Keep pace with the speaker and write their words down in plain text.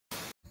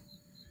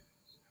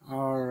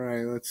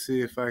right, let's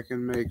see if I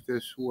can make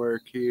this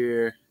work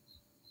here.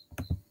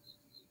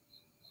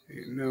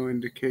 No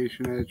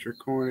indication that it's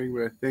recording,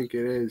 but I think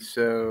it is,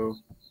 so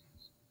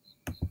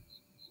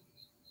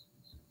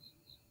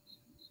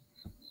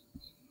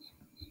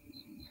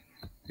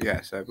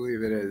yes, I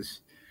believe it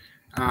is.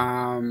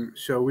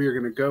 So we are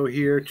going to go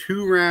here.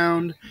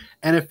 2-round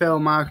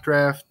NFL mock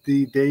draft,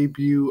 the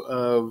debut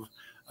of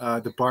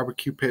the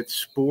BBQ Pit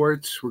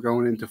Sports. We're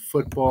going into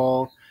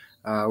football.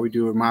 We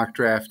do a mock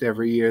draft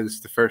every year. This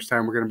is the first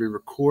time we're going to be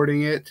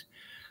recording it.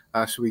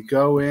 So we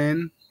go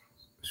in.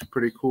 What's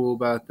pretty cool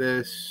about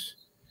this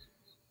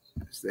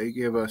is they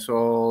give us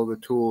all the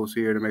tools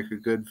here to make a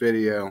good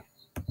video.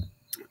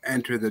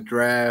 Enter the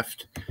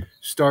draft.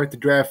 Start the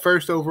draft.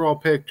 First overall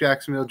pick,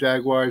 Jacksonville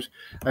Jaguars.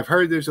 I've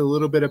heard there's a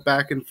little bit of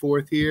back and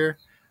forth here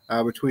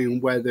between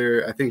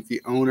whether I think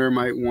the owner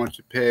might want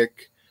to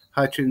pick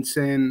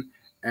Hutchinson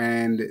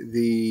and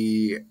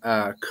the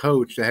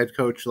coach, the head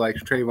coach,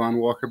 likes Trayvon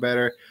Walker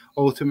better.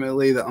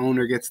 Ultimately, the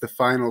owner gets the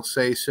final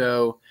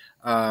say-so.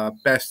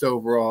 Best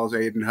overall is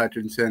Aiden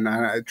Hutchinson.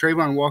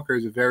 Trayvon Walker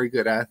is a very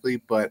good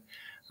athlete, but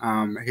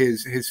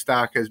his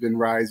stock has been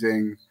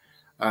rising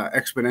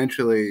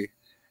exponentially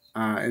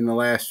in the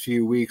last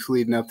few weeks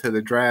leading up to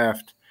the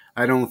draft.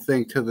 I don't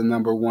think to the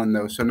number one,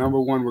 though. So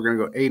number one, we're going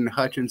to go Aiden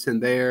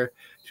Hutchinson there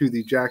to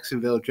the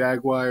Jacksonville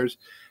Jaguars.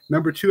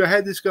 Number two, I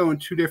had this go in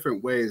two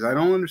different ways. I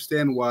don't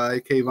understand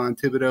why Kayvon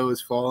Thibodeau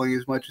is falling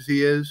as much as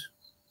he is.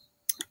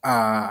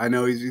 I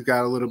know he's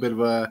got a little bit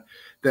of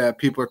that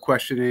people are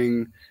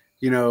questioning,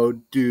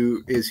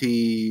 is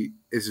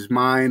his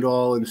mind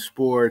all in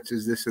sports?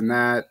 Is this and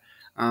that?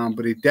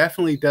 But he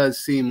definitely does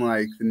seem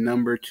like the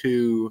number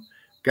two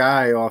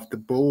guy off the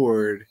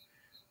board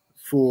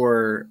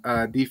for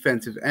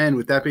defensive end.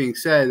 With that being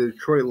said, the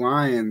Detroit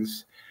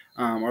Lions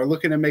are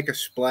looking to make a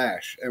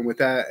splash. And with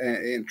that,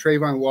 and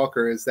Trayvon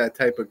Walker is that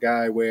type of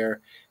guy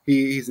where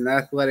he's an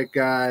athletic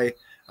guy.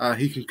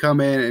 He can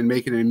come in and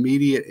make an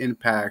immediate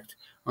impact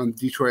on the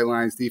Detroit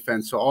Lions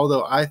defense. So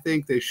although I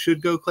think they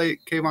should go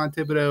Kayvon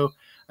Thibodeau,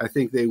 I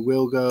think they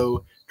will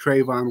go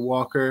Trayvon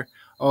Walker.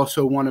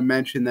 Also want to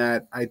mention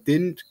that I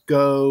didn't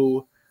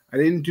do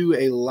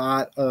a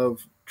lot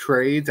of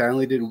trades. I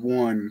only did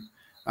one.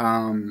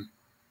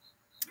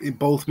 In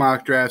both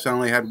mock drafts, I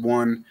only had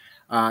one.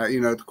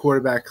 The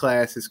quarterback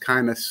class is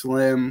kind of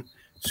slim,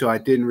 so I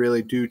didn't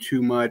really do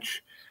too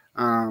much.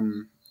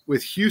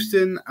 With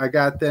Houston, I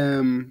got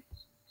them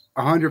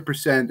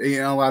 100%.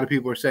 A lot of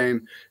people are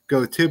saying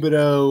go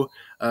Thibodeau,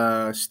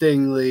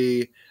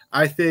 Stingley.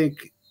 I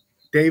think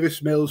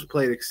Davis Mills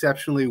played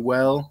exceptionally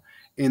well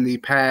in the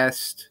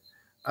past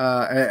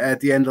at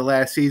the end of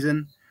last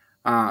season.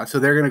 So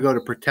they're going to go to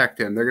protect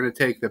him. They're going to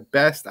take the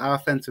best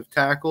offensive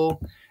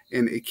tackle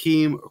in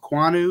Ikem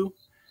Ekwonu,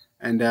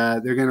 and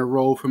they're going to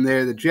roll from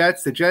there. The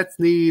Jets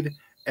need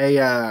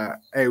a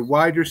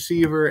wide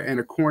receiver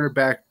and a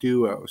cornerback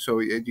duo. So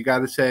you got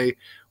to say,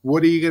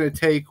 what are you going to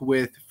take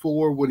with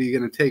 4? What are you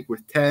going to take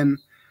with 10?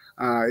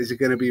 Is it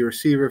going to be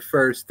receiver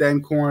first,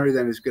 then corner,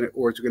 then is it going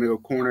to go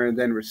corner and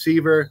then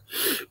receiver?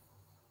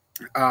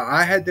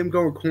 I had them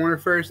going corner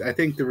first. I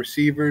think the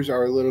receivers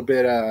are a little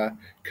bit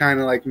kind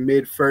of like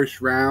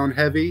mid-first round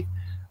heavy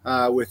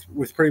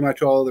with pretty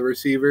much all the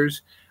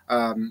receivers.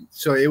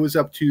 So it was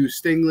up to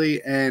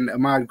Stingley and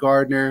Ahmad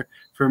Gardner.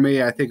 For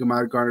me, I think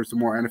Ahmad Gardner's the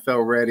more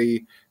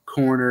NFL-ready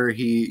corner.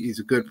 He's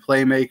a good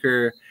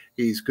playmaker.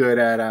 He's good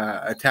at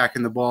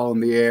attacking the ball in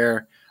the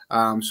air.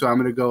 So I'm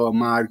going to go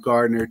Ahmad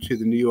Gardner to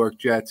the New York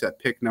Jets at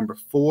pick number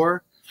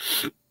 4.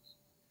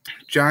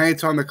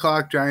 Giants on the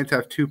clock. Giants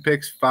have 2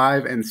 picks,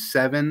 5 and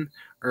 7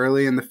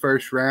 early in the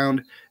first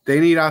round. They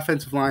need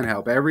offensive line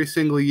help. Every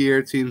single year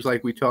it seems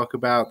like we talk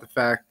about the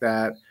fact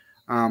that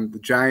the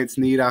Giants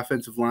need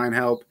offensive line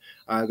help.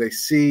 They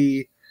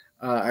see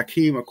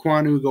Ikem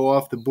Ekwonu go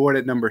off the board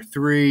at number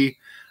 3.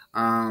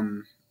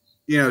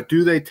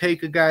 Do they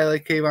take a guy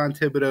like Kayvon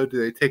Thibodeau? Do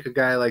they take a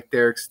guy like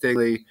Derek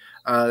Stingley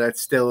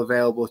that's still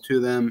available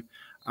to them?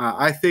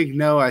 I think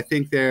no. I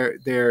think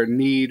their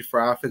need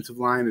for offensive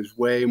line is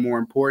way more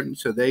important.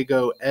 So they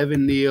go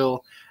Evan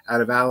Neal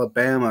out of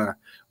Alabama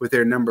with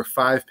their number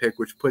 5 pick,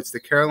 which puts the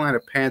Carolina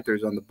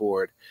Panthers on the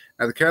board.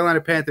 Now, the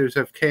Carolina Panthers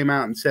have came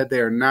out and said they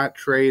are not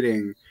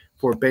trading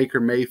for Baker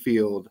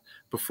Mayfield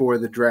before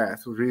the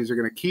draft, which means they're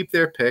going to keep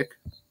their pick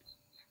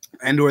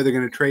and/or they're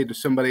going to trade to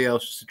somebody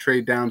else to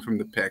trade down from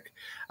the pick.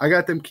 I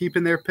got them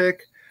keeping their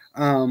pick.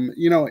 On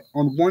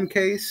one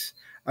case,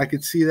 I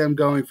could see them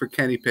going for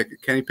Kenny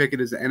Pickett. Kenny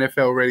Pickett is an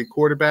NFL-ready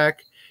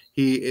quarterback.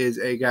 He is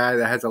a guy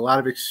that has a lot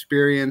of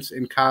experience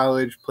in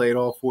college, played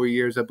all 4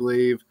 years, I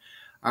believe,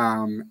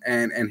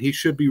 and he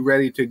should be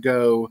ready to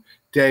go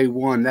day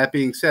one. That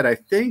being said, I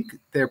think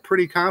they're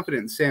pretty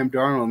confident in Sam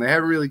Darnold, and they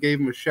haven't really gave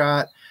him a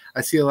shot.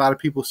 I see a lot of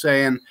people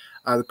saying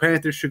the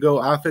Panthers should go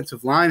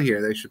offensive line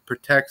here. They should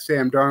protect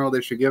Sam Darnold.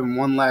 They should give him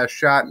one last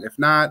shot, and if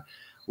not,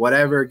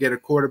 whatever, get a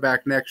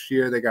quarterback next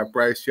year. They got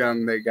Bryce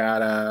Young. They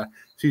got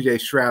C.J.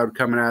 Stroud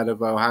coming out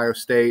of Ohio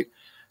State.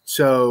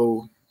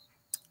 So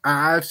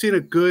I've seen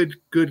a good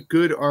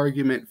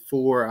argument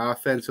for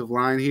offensive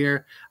line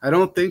here. I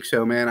don't think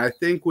so, man. I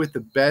think with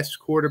the best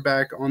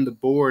quarterback on the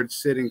board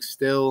sitting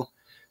still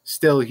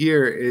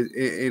here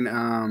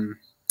in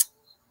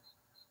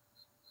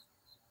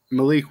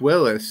Malik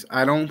Willis,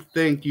 I don't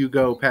think you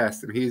go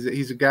past him.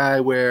 He's a guy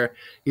where,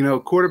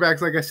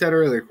 quarterbacks, like I said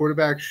earlier,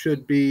 quarterbacks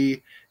should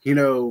be,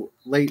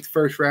 late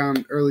first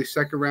round, early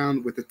second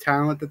round with the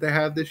talent that they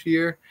have this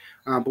year.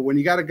 But when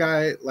you got a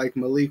guy like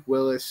Malik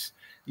Willis,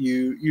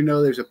 you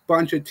know there's a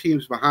bunch of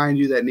teams behind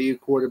you that need a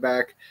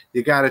quarterback.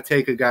 You got to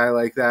take a guy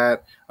like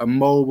that, a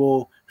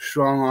mobile,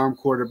 strong arm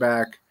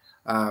quarterback,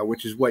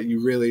 which is what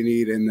you really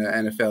need in the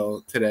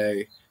NFL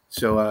today.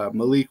 So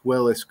Malik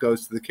Willis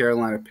goes to the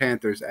Carolina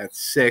Panthers at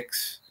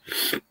 6,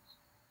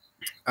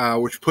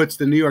 which puts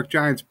the New York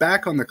Giants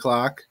back on the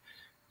clock.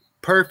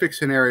 Perfect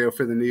scenario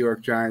for the New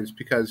York Giants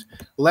because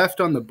left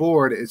on the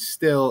board is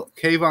still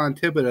Kayvon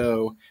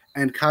Thibodeau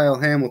and Kyle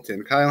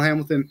Hamilton. Kyle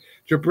Hamilton,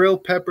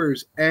 Jabril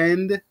Peppers,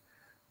 and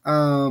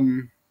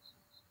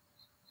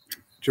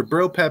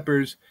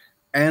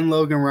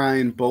Logan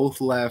Ryan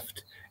both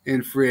left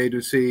in free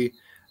agency,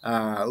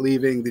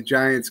 leaving the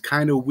Giants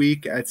kind of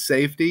weak at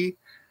safety.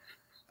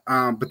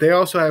 But they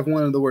also have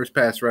one of the worst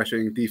pass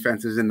rushing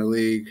defenses in the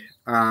league.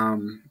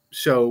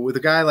 So with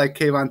a guy like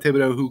Kayvon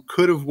Thibodeau, who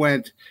could have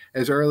went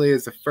as early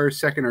as the first,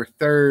 second, or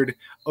third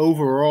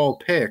overall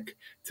pick,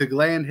 to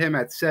land him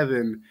at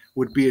 7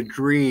 would be a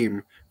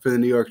dream for the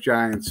New York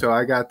Giants. So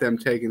I got them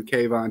taking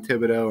Kayvon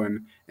Thibodeau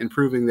and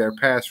improving their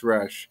pass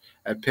rush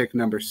at pick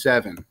number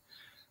 7.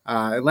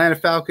 Atlanta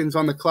Falcons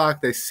on the clock.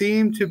 They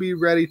seem to be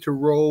ready to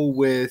roll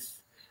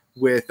with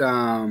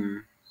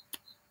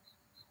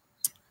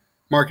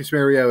Marcus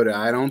Mariota.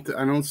 I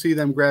don't see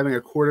them grabbing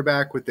a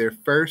quarterback with their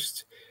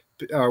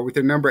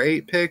number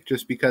 8 pick,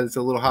 just because it's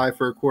a little high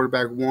for a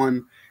quarterback.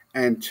 1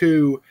 and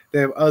 2, they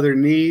have other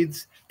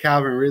needs.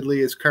 Calvin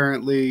Ridley is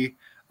currently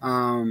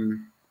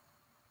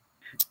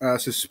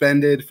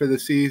suspended for the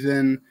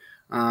season.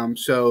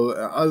 So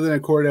other than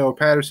Cordell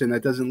Patterson,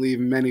 that doesn't leave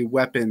many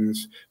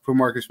weapons for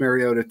Marcus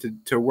Mariota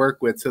to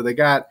work with. So they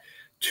got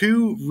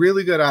 2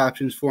 really good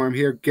options for him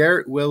here: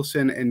 Garrett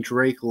Wilson and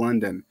Drake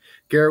London.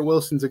 Garrett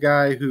Wilson's a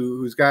guy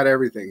who's got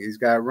everything. He's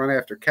got run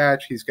after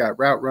catch. He's got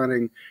route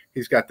running.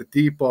 He's got the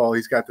deep ball.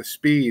 He's got the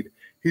speed.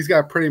 He's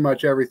got pretty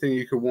much everything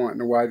you could want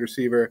in a wide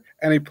receiver.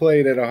 And he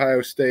played at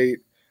Ohio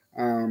State,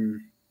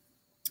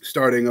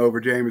 starting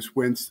over Jameson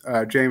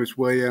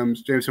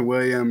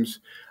Williams,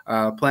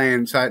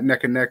 playing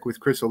neck and neck with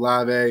Chris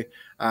Olave.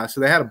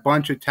 So they had a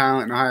bunch of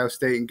talent in Ohio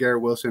State, and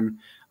Garrett Wilson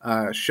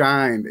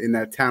shined in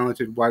that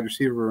talented wide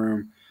receiver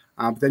room.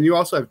 But then you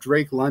also have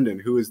Drake London,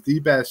 who is the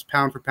best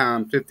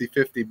pound-for-pound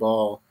 50-50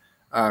 ball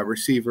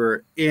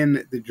receiver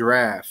in the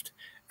draft.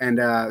 And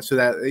so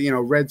that,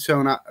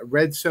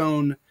 red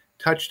zone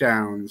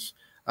touchdowns,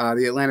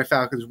 the Atlanta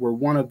Falcons were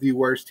one of the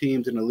worst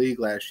teams in the league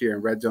last year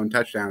in red zone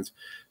touchdowns.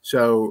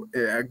 So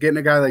getting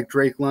a guy like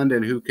Drake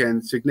London who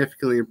can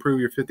significantly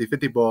improve your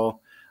 50-50 ball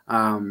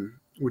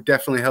would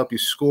definitely help you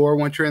score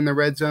once you're in the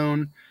red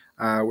zone,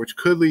 which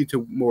could lead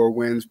to more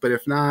wins. But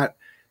if not,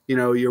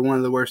 you're one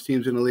of the worst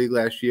teams in the league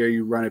last year.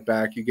 You run it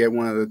back. You get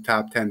one of the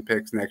top 10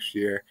 picks next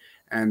year.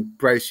 And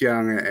Bryce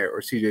Young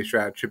or CJ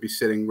Stroud should be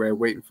sitting right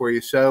waiting for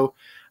you. So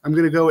I'm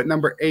going to go at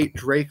number 8,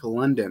 Drake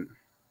London.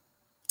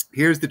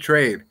 Here's the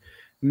trade.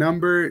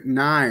 Number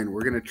 9,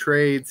 we're going to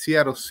trade.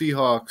 Seattle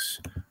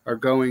Seahawks are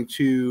going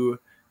to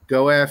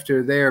go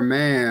after their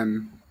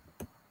man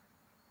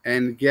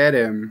and get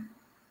him.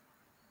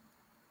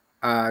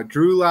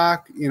 Drew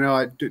Lock,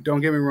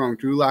 don't get me wrong.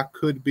 Drew Lock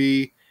could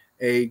be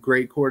a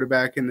great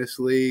quarterback in this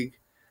league.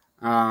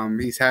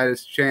 He's had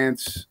his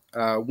chance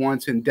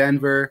once in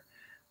Denver.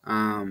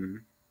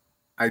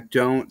 I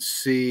don't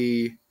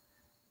see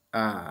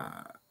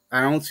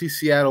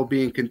Seattle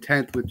being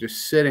content with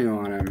just sitting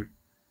on him.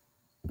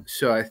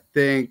 So I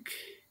think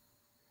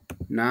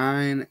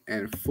 9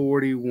 and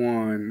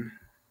 41.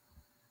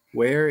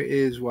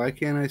 Why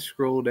can't I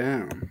scroll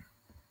down?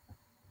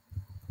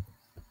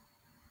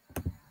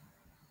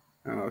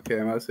 Oh,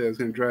 okay, I must say it's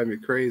going to drive me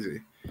crazy.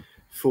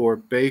 For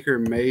Baker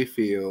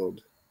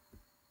Mayfield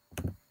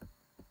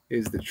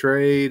is the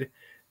trade.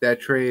 That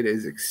trade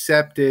is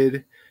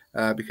accepted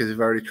because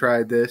I've already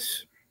tried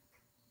this.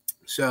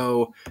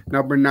 So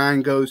number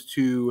 9 goes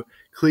to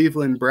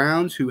Cleveland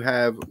Browns, who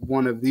have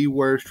one of the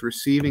worst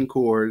receiving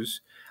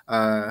cores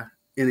in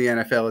the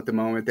NFL at the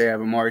moment. They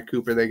have Amari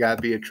Cooper they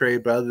got via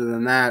trade, but other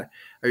than that,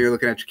 you're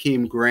looking at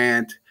Jakeem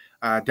Grant,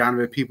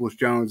 Donovan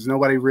Peoples-Jones.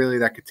 Nobody really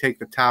that could take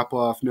the top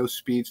off. No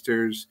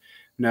speedsters,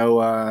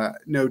 no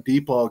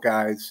deep ball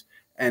guys.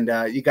 And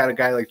you got a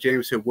guy like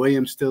Jameson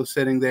Williams still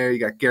sitting there. You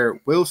got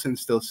Garrett Wilson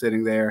still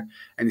sitting there.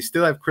 And you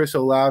still have Chris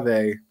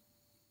Olave,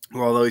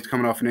 who, although he's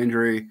coming off an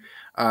injury,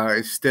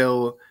 is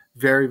still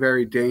very,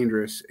 very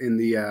dangerous in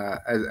the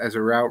as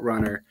a route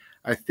runner.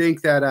 I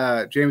think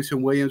that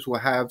Jameson Williams will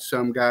have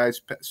some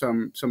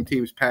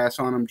teams pass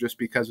on him just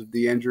because of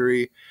the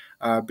injury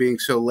being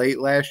so late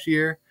last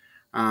year.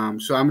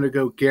 So I'm going to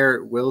go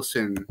Garrett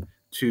Wilson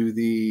to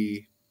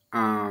the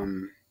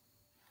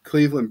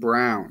Cleveland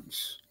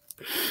Browns.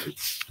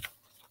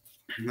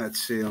 Let's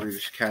see. Let me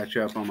just catch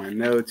up on my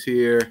notes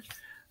here.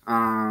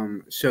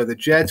 So the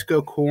Jets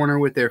go corner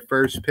with their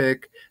first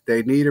pick.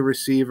 They need a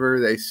receiver.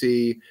 They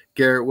see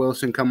Garrett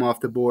Wilson come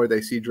off the board.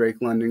 They see Drake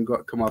London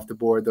come off the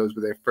board. Those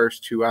were their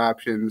first two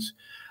options.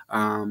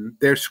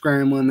 They're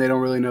scrambling. They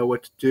don't really know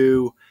what to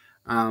do.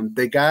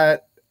 They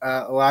got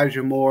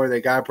Elijah Moore.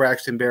 They got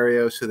Braxton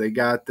Berrios. So they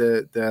got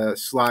the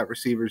slot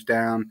receivers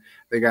down.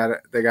 They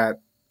got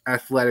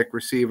athletic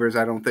receivers.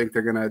 I don't think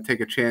they're going to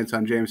take a chance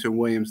on Jameson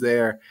Williams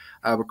there.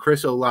 But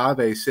Chris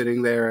Olave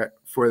sitting there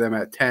for them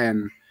at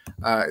 10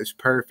 is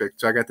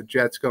perfect. So I got the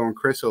Jets going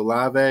Chris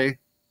Olave,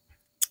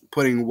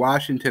 putting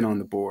Washington on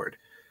the board.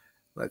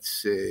 Let's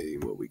see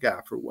what we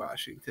got for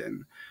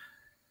Washington.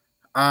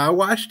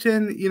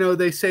 Washington,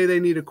 they say they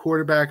need a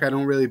quarterback. I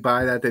don't really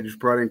buy that. They just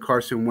brought in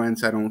Carson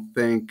Wentz. I don't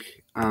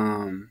think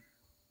they're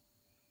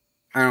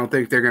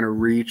going to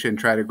reach and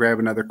try to grab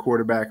another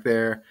quarterback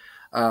there.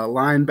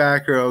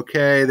 Linebacker,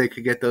 okay. They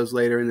could get those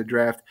later in the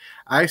draft.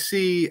 I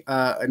see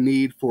a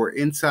need for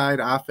inside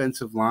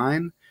offensive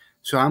line.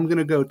 So I'm going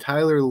to go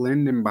Tyler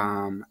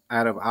Lindenbaum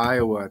out of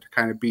Iowa to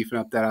kind of beefing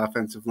up that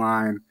offensive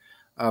line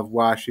of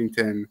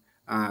Washington,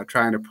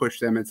 trying to push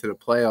them into the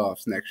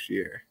playoffs next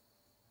year.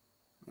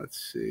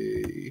 Let's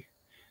see.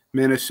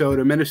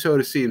 Minnesota.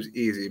 Minnesota seems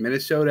easy.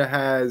 Minnesota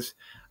has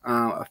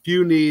a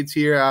few needs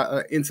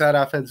here, inside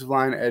offensive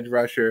line, edge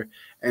rusher,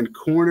 and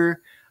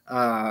corner.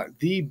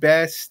 The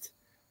best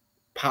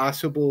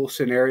possible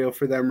scenario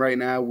for them right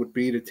now would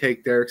be to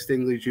take Derek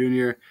Stingley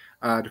Jr.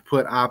 To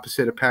put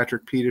opposite of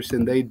Patrick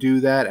Peterson. They do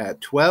that at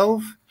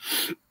 12,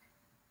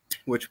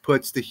 which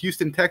puts the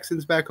Houston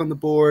Texans back on the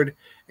board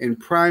in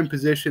prime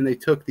position. They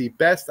took the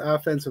best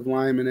offensive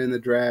lineman in the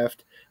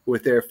draft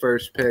with their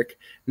first pick.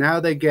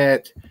 Now they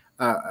get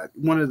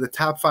one of the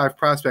top 5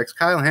 prospects.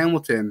 Kyle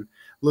Hamilton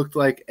looked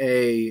like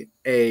a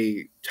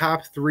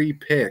top 3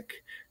 pick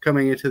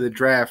coming into the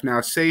draft. Now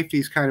safety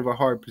is kind of a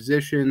hard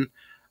position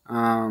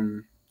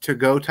to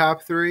go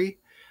top 3,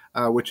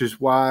 which is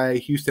why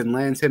Houston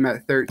lands him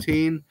at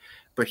 13.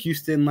 But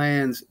Houston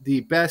lands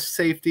the best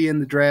safety in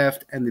the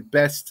draft and the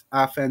best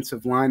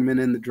offensive lineman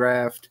in the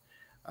draft.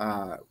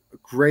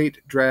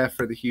 Great draft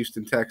for the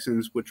Houston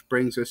Texans, which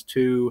brings us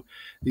to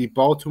the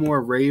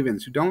Baltimore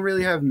Ravens, who don't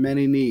really have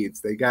many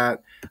needs. They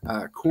got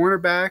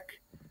cornerback.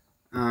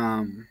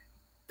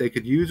 They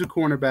could use a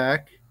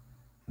cornerback.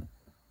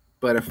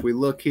 But if we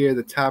look here,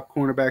 the top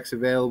cornerbacks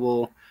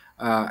available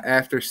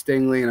after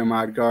Stingley and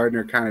Ahmad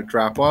Gardner kind of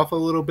drop off a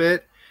little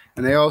bit.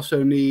 And they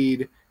also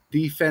need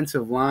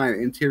defensive line,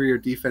 interior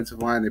defensive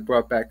line. They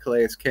brought back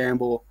Calais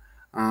Campbell,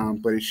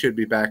 but he should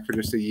be back for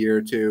just a year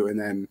or two, and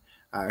then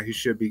he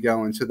should be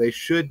going. So they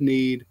should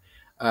need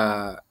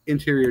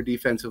interior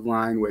defensive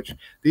line, which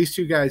these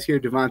two guys here,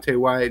 Devontae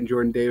Wyatt and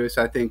Jordan Davis,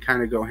 I think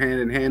kind of go hand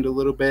in hand a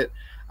little bit.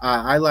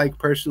 I like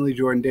personally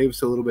Jordan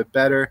Davis a little bit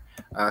better,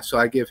 so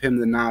I give him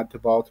the nod to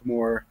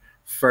Baltimore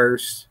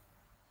first,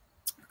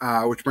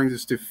 which brings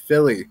us to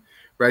Philly.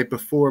 Right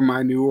before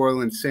my New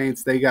Orleans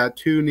Saints, they got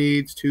 2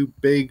 needs, 2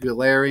 big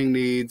glaring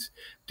needs,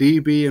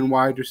 DB and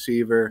wide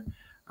receiver.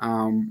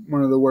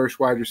 One of the worst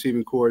wide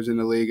receiving cores in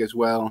the league as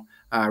well,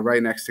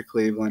 right next to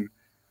Cleveland.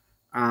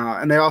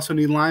 And they also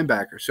need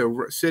linebacker.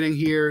 So sitting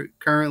here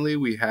currently,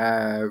 we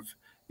have,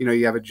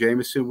 you have a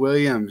Jameson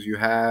Williams. You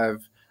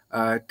have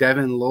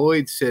Devin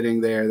Lloyd sitting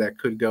there that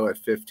could go at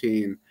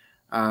 15,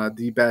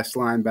 the best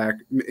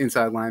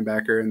inside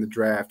linebacker in the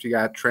draft. You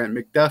got Trent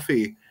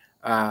McDuffie.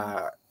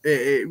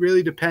 It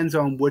really depends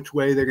on which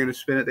way they're going to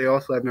spin it. They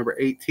also have number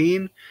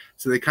 18,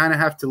 so they kind of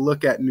have to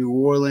look at New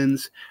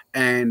Orleans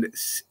and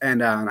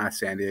not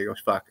San Diego,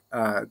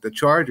 the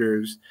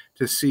Chargers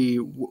to see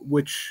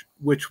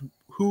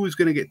who's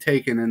going to get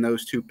taken in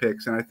those 2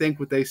 picks. And I think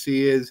what they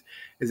see is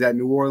that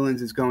New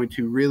Orleans is going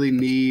to really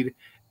need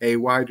a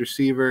wide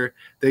receiver.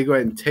 They go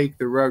ahead and take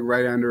the rug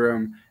right under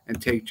them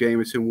and take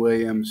Jameson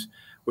Williams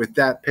with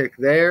that pick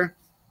there.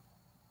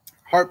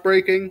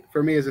 Heartbreaking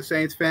for me as a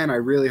Saints fan. I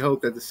really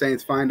hope that the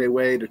Saints find a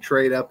way to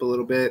trade up a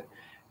little bit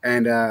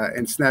and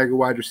snag a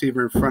wide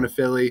receiver in front of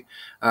Philly.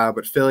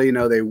 But Philly,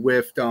 they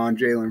whiffed on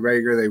Jalen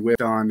Reagor. They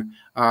whiffed on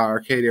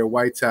Arcadia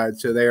Whiteside,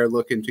 so they are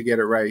looking to get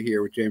it right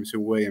here with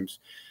Jameson Williams.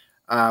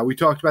 We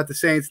talked about the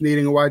Saints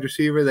needing a wide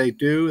receiver. They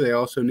do. They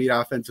also need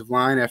offensive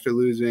line after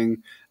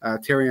losing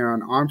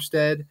Terrion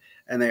Armstead,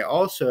 and they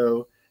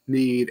also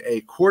need a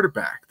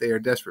quarterback. They are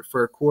desperate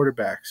for a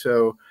quarterback.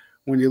 So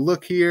when you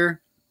look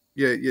here,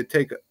 you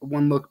take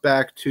one look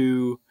back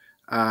to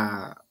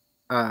the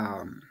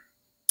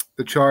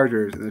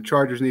Chargers, and the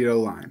Chargers need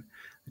O-line.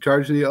 The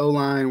Chargers need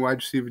O-line, wide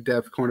receiver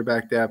depth,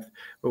 cornerback depth,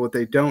 but what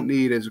they don't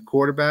need is a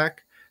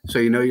quarterback. So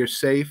you're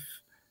safe,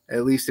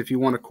 at least if you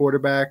want a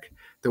quarterback.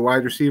 The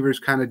wide receivers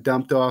kind of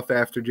dumped off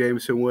after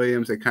Jameson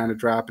Williams. They kind of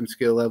drop in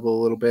skill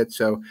level a little bit.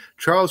 So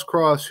Charles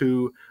Cross,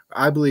 who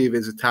I believe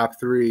is a top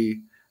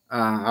 3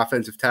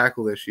 offensive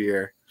tackle this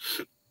year,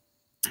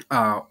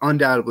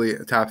 undoubtedly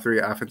a top 3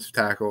 offensive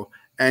tackle,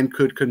 and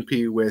could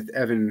compete with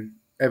Evan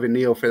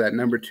Neal for that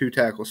number 2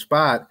 tackle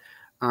spot.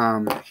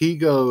 He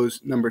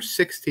goes number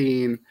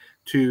 16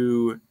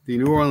 to the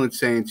New Orleans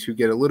Saints, who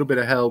get a little bit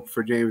of help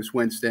for Jameis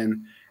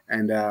Winston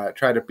and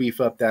try to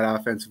beef up that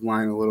offensive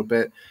line a little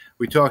bit.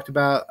 We talked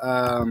about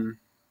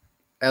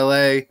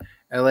LA.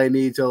 LA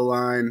needs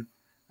O-line.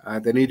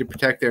 They need to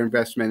protect their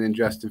investment in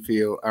Justin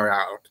Fields,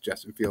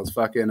 Justin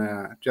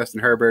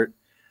Herbert.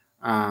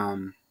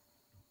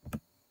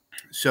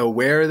 So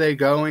where are they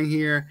going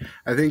here?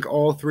 I think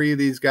all three of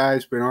these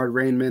guys, Bernard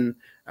Rainman,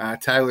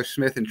 Tyler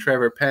Smith, and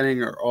Trevor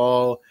Penning, are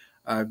all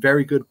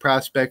very good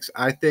prospects.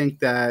 I think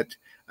that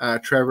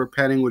Trevor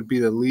Penning would be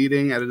the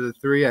leading out of the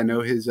three. I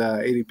know his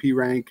ADP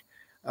rank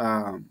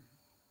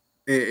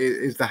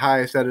is the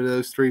highest out of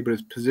those three, but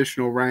his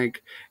positional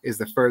rank is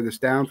the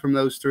furthest down from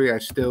those three. I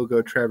still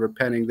go Trevor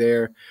Penning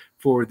there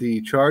for the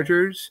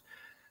Chargers.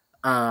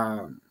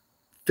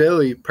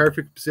 Philly,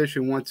 perfect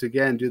position once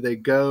again. Do they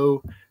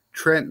go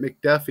Trent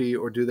McDuffie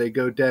or do they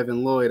go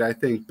Devin Lloyd? I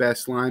think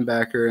best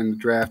linebacker in the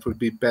draft would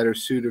be better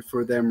suited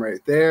for them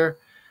right there.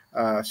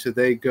 So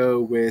they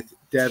go with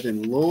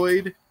Devin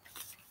Lloyd,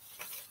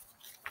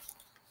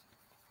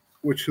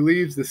 which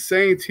leaves the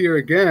Saints here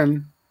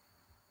again.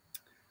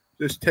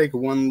 Just take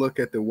one look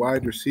at the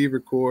wide receiver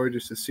core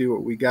just to see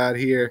what we got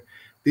here.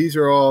 These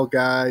are all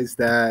guys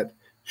that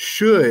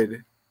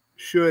should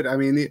I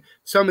mean,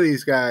 some of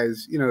these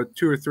guys,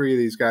 two or three of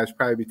these guys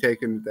probably be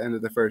taken at the end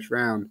of the first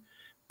round.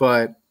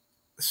 But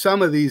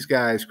some of these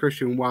guys,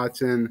 Christian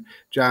Watson,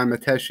 John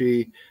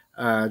Meteschi,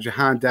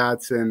 Jahan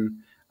Dotson,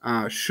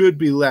 should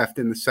be left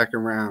in the second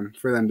round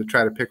for them to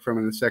try to pick from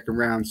in the second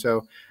round.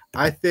 So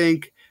I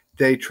think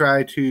they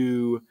try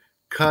to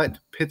cut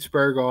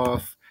Pittsburgh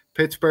off.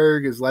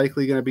 Pittsburgh is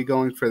likely going to be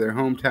going for their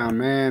hometown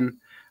man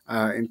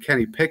in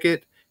Kenny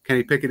Pickett.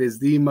 Kenny Pickett is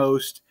the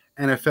most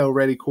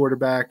NFL-ready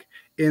quarterback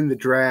in the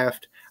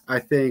draft. I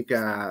think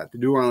the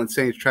New Orleans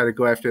Saints try to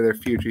go after their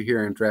future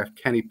here and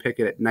draft Kenny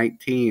Pickett at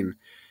 19.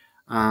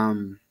 It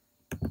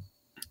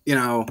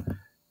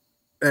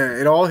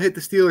all hit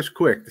the Steelers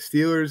quick. The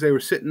Steelers, they were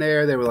sitting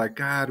there. They were like,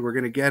 God, we're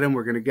going to get him.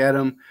 We're going to get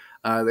him.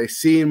 They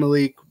see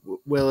Malik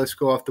Willis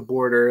go off the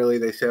board early.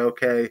 They say,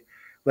 okay,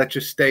 let's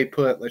just stay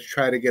put. Let's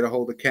try to get a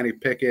hold of Kenny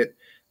Pickett.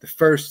 The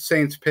first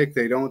Saints pick,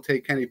 they don't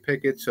take Kenny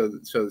Pickett, so the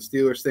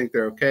Steelers think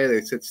they're okay.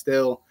 They sit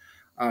still.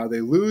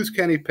 They lose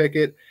Kenny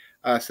Pickett.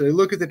 So they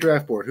look at the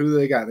draft board. Who do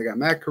they got? They got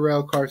Matt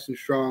Corral, Carson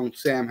Strong,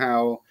 Sam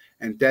Howell,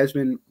 and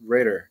Desmond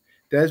Ridder.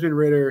 Desmond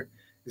Ridder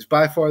is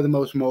by far the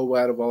most mobile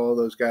out of all of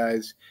those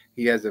guys.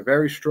 He has a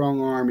very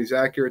strong arm. He's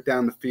accurate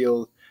down the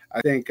field.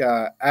 I think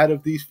out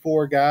of these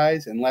four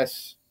guys,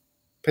 unless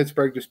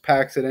Pittsburgh just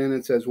packs it in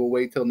and says we'll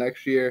wait till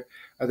next year,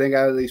 I think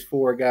out of these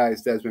four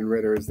guys, Desmond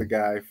Ridder is the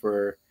guy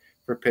for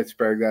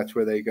Pittsburgh. That's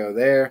where they go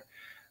there.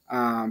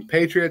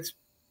 Patriots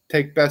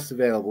take best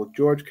available.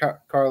 George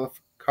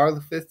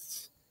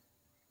Karlaftis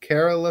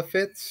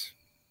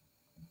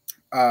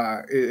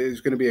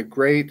is going to be a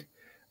great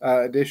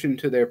addition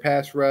to their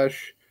pass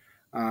rush.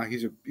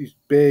 He's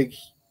big,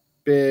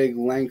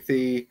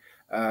 lengthy,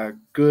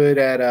 good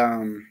at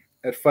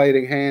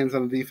fighting hands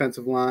on the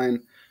defensive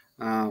line.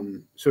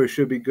 So it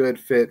should be good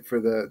fit for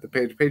the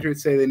Patriots.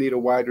 Patriots say they need a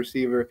wide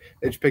receiver.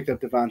 They just picked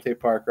up Devontae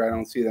Parker. I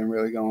don't see them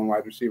really going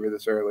wide receiver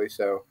this early.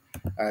 So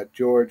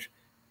George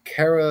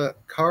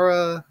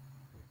Filtz,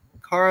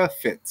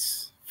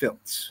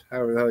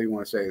 however the hell you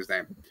want to say his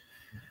name.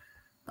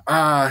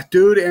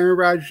 Aaron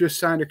Rodgers just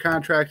signed a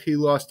contract. He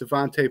lost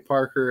Devontae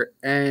Parker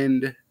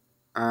and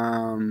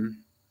not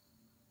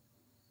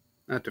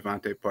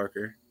Devontae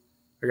Parker.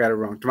 I got it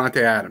wrong.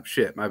 Devontae Adams.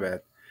 Shit, my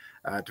bad.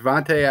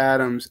 Devontae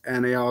Adams,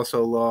 and they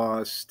also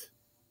lost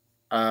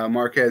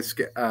Marquez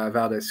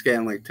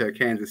Valdez-Scantling to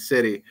Kansas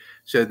City.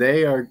 So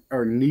they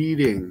are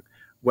needing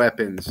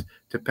weapons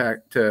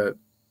to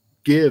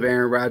give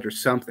Aaron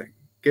Rodgers something.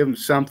 Give him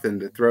something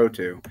to throw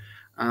to.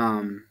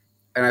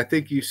 And I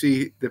think you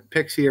see the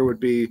picks here would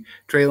be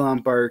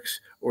Treylon Burks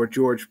or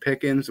George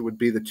Pickens. It would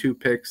be the two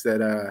picks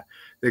that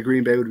the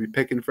Green Bay would be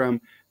picking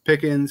from.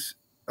 Pickens,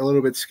 a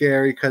little bit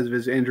scary because of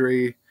his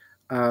injury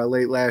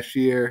late last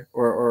year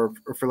or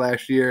for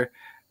last year,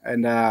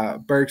 and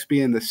Burks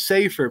being the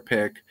safer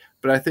pick.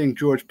 But I think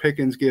George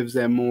Pickens gives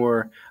them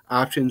more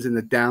options in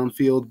the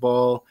downfield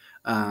ball.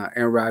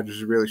 Aaron Rodgers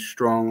is a really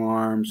strong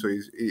arm, so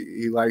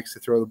he likes to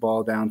throw the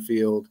ball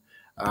downfield.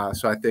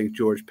 So I think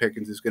George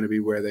Pickens is going to be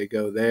where they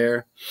go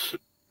there.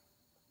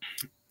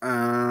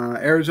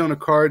 Arizona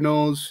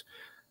Cardinals,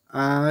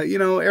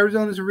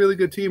 Arizona's a really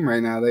good team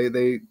right now.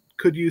 They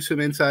could use some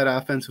inside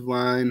offensive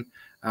line.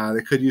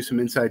 They could use some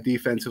inside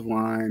defensive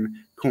line,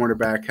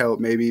 cornerback help,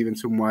 maybe even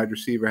some wide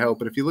receiver help.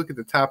 But if you look at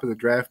the top of the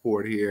draft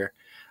board here,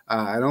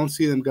 I don't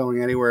see them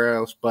going anywhere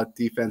else but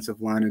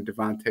defensive line and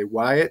Devontae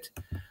Wyatt.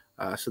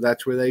 So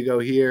that's where they go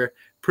here.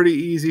 Pretty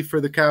easy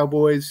for the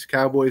Cowboys.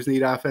 Cowboys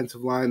need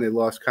offensive line. They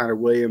lost Connor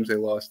Williams. They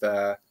lost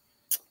what's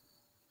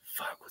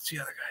the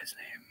other guy's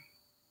name?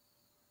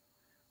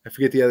 I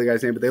forget the other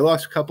guy's name, but they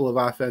lost a couple of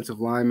offensive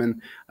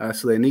linemen,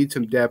 so they need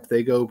some depth.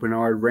 They go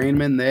Bernard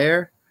Rainman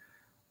there.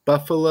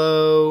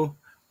 Buffalo,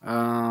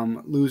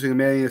 losing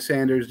Emmanuel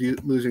Sanders,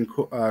 losing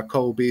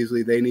Cole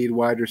Beasley. They need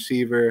wide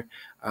receiver.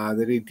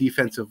 They need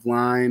defensive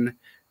line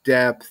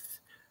depth.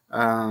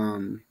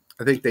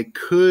 I think they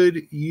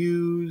could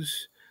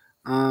use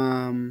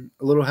a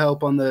little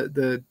help on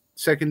the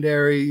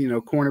secondary,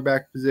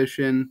 cornerback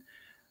position.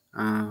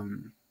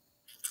 Um,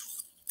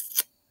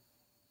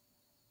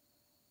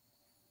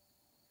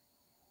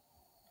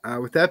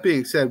 with that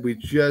being said, we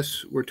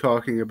just were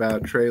talking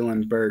about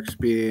Traylon Burks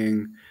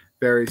being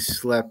very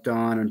slept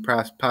on and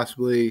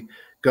possibly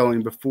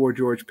going before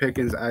George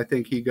Pickens. I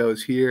think he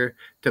goes here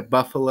to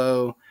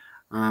Buffalo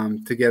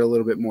to get a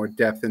little bit more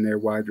depth in their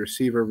wide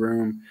receiver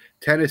room.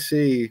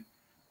 Tennessee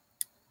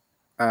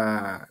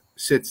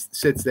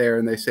sits there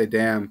and they say,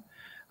 "Damn,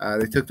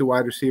 they took the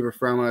wide receiver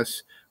from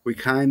us. We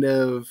kind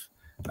of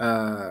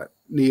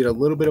need a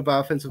little bit of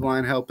offensive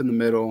line help in the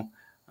middle,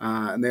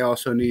 and they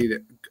also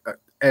need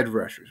edge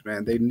rushers.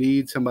 Man, they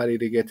need somebody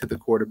to get to the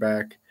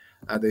quarterback.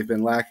 They've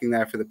been lacking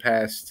that for the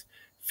past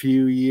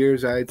few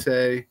years, I'd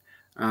say.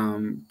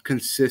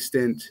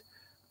 Consistent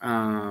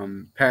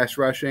pass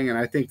rushing, and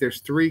I think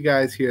there's three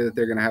guys here that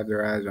they're going to have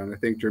their eyes on. I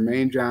think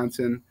Jermaine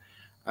Johnson,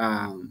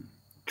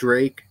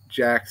 Drake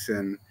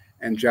Jackson,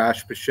 and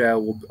Josh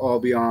Pichel will all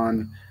be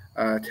on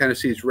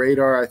Tennessee's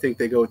radar. I think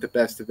they go with the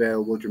best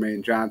available,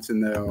 Jermaine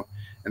Johnson, though,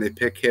 and they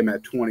pick him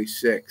at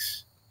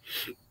 26.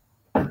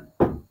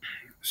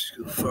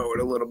 Scoot forward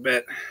a little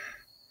bit.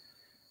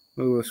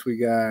 What else we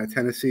got?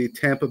 Tennessee,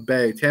 Tampa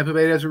Bay. Tampa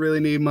Bay doesn't really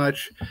need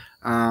much.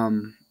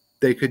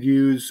 They could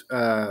use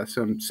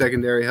some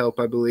secondary help,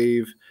 I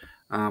believe.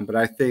 But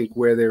I think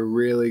where they're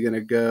really going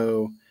to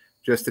go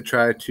just to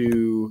try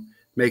to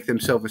make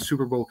themselves a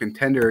Super Bowl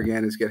contender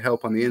again is get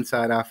help on the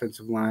inside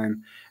offensive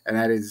line, and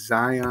that is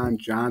Zion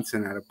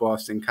Johnson out of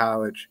Boston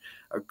College,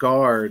 a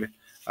guard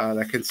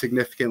that can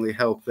significantly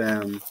help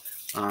them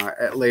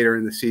later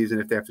in the season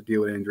if they have to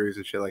deal with injuries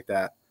and shit like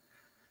that.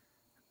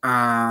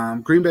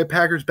 Green Bay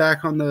Packers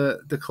back on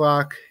the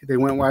clock. They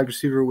went wide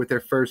receiver with their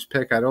first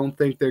pick. I don't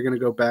think they're going to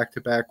go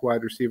back-to-back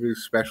wide receivers,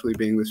 especially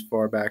being this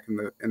far back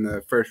in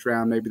the first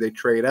round. Maybe they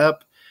trade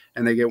up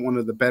and they get one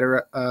of the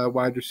better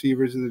wide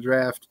receivers in the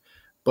draft.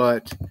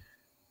 But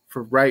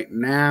for right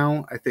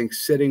now, I think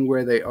sitting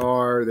where they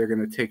are, they're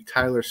going to take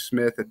Tyler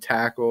Smith, a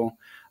tackle,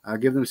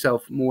 give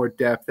themselves more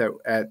depth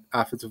at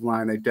offensive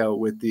line. They dealt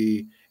with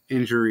the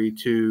injury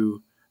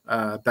to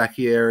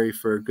Bacchieri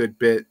for a good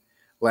bit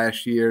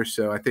last year,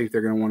 so I think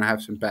they're going to want to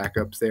have some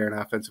backups there in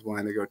offensive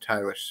line. They go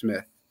Tyler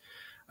Smith.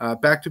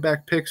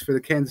 Back-to-back picks for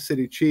the Kansas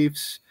City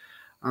Chiefs.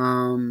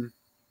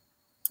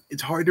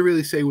 It's hard to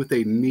really say what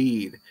they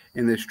need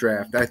in this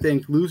draft. I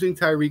think losing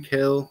Tyreek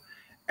Hill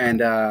and,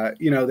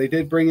 they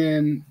did bring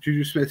in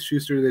Juju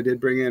Smith-Schuster. They did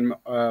bring in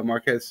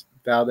Marquez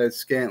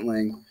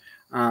Valdez-Scantling,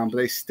 but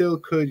they still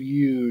could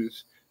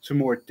use some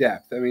more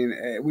depth. I mean,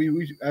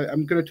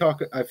 I'm going to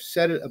talk – I've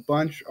said it a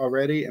bunch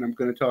already, and I'm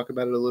going to talk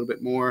about it a little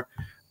bit more.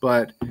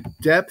 But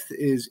depth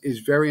is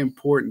very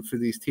important for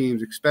these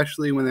teams,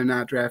 especially when they're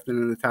not drafted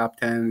in the top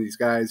 10. These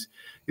guys,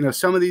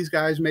 some of these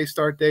guys may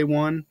start day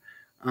one.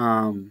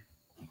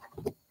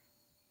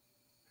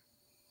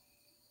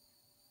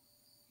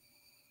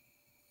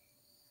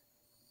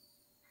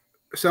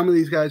 Some of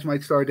these guys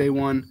might start day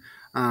one,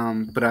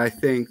 but I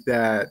think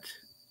that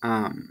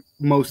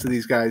most of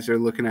these guys they're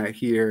looking at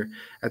here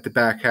at the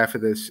back half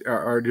of this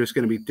are just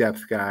going to be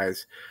depth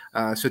guys.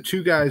 So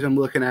two guys I'm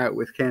looking at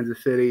with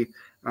Kansas City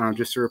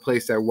just to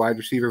replace that wide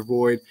receiver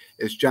void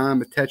is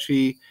John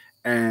Metechie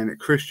and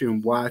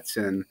Christian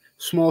Watson.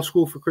 Small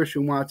school for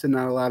Christian Watson,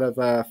 not a lot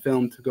of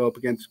film to go up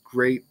against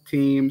great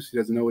teams. He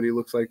doesn't know what he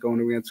looks like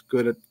going against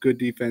good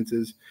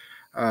defenses.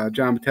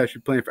 John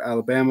Metechie playing for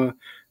Alabama.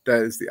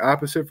 That is the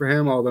opposite for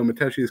him, although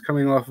Metechie is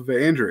coming off of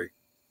an injury.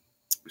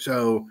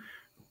 So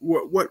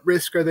what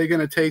risk are they going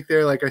to take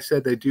there? Like I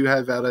said, they do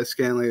have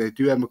Valdez-Scantling. They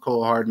do have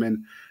McCole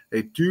Hardman.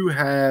 They do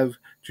have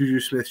Juju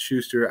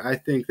Smith-Schuster. I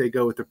think they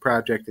go with the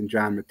project and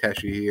John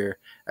Metechie here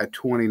at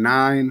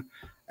 29.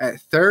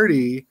 At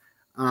 30,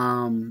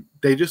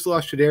 they just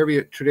lost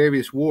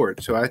Tre'Davious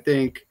Ward. So I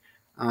think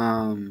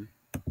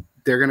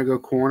they're going to go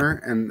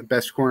corner, and the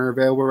best corner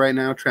available right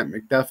now, Trent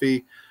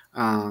McDuffie.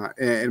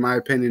 In my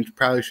opinion,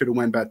 probably should have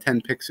went about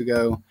 10 picks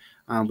ago,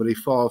 but he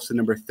falls to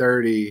number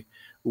 30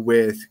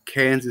 with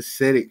Kansas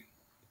City.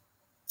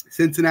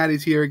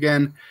 Cincinnati's here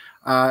again.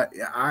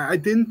 I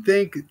didn't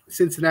think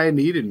Cincinnati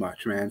needed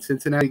much, man.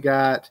 Cincinnati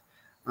got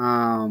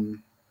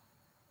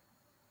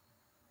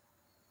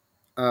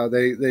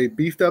they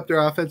beefed up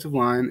their offensive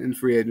line in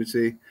free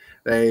agency.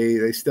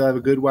 They still have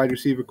a good wide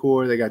receiver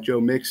core. They got Joe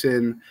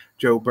Mixon,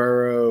 Joe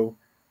Burrow.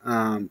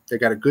 They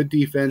got a good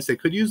defense. They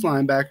could use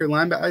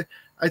linebacker.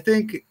 I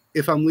think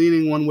if I'm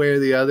leaning one way or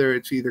the other,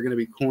 it's either going to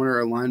be corner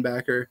or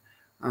linebacker.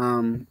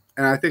 And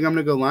I think I'm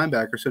going to go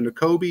linebacker. So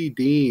Nakobe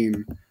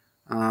Dean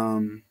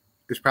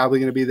is probably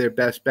going to be their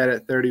best bet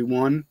at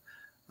 31,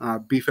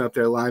 beefing up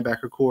their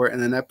linebacker core. And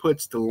then that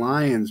puts the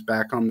Lions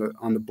back on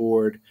the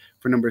board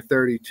for number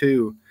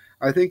 32.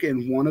 I think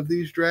in one of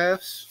these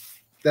drafts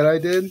that I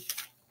did,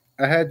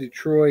 I had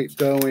Detroit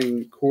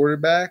going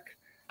quarterback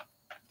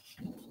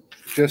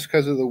just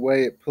because of the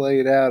way it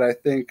played out. I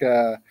think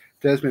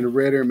Desmond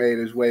Ridder made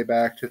his way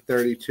back to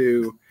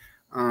 32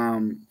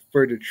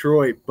 for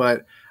Detroit.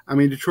 But I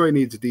mean, Detroit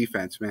needs a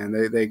defense, man.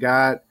 They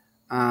got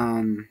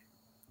in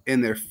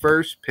their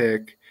first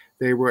pick,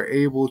 they were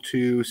able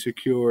to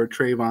secure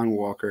Trayvon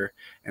Walker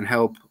and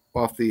help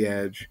off the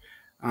edge.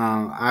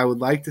 I would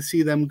like to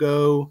see them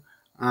go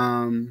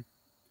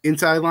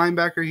inside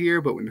linebacker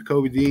here, but with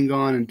Nakobe Dean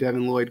gone and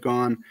Devin Lloyd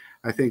gone,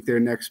 I think their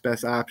next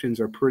best options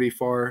are pretty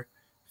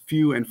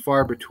few and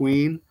far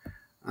between.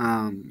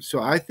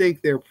 So I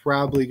think they're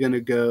probably going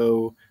to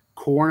go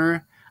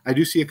corner. I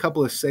do see a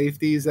couple of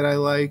safeties that I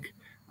like.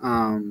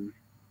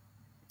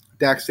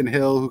 Daxton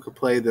Hill, who could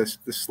play the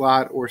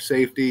slot or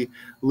safety.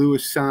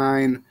 Lewis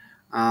Sign.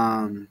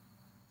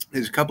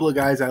 There's a couple of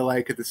guys I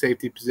like at the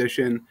safety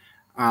position.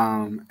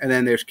 And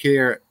then there's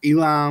Kier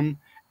Elam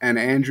and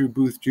Andrew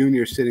Booth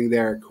Jr. sitting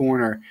there at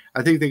corner.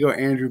 I think they go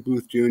Andrew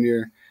Booth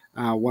Jr.,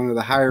 one of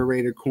the higher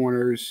rated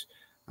corners,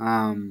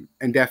 and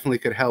definitely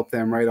could help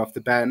them right off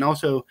the bat. And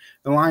also,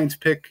 the Lions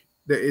pick,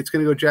 it's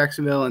going to go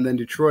Jacksonville and then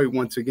Detroit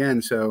once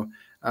again. So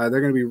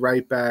they're going to be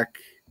right back,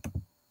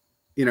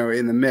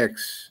 in the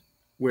mix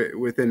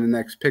within the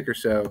next pick or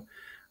so.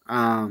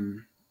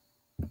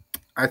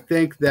 I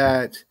think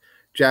that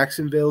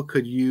Jacksonville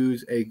could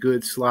use a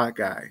good slot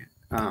guy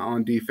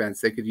on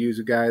defense. They could use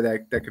a guy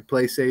that could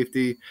play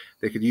safety.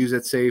 They could use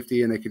at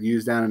safety, and they could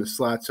use down in the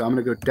slot. So I'm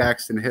going to go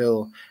Daxton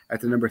Hill at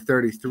the number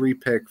 33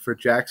 pick for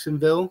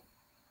Jacksonville.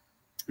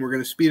 We're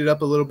going to speed it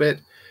up a little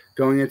bit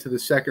going into the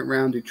second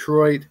round.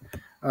 Detroit,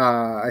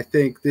 I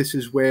think this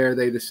is where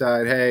they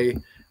decide, hey,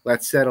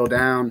 let's settle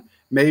down.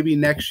 Maybe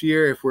next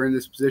year, if we're in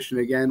this position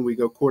again, we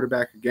go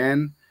quarterback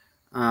again.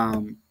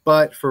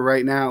 But for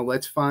right now,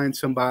 let's find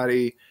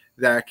somebody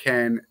that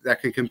can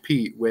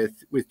compete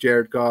with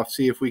Jared Goff.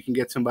 See if we can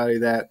get somebody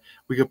that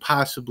we could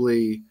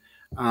possibly,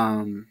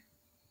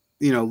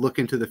 look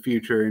into the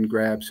future and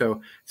grab.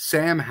 So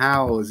Sam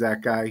Howell is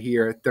that guy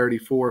here at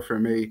 34 for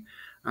me.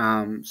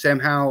 Sam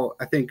Howell,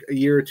 I think a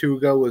year or two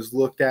ago, was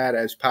looked at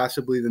as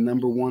possibly the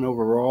number one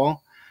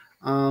overall.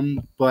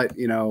 But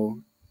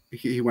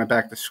he went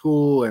back to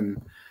school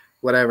and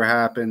whatever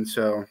happened.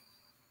 So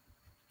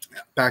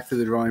back to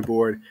the drawing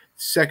board.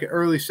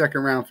 Early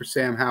second round for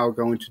Sam Howell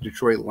going to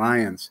Detroit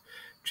Lions.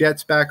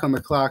 Jets back on the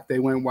clock. They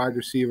went wide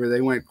receiver. They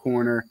went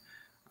corner.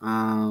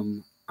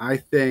 I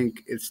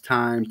think it's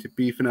time to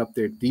beefing up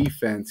their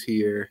defense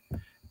here.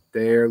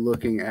 They're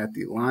looking at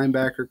the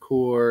linebacker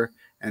core,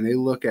 and they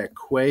look at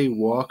Quay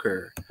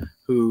Walker,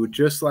 who,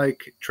 just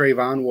like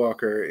Trayvon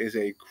Walker, is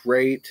a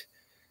great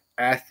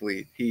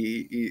athlete.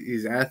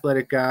 He's an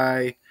athletic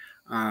guy,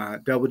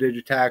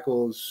 double-digit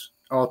tackles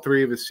all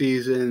three of his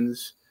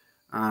seasons,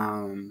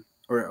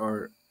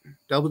 or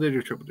double-digit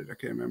or triple-digit,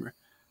 I can't remember.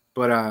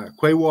 But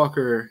Quay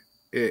Walker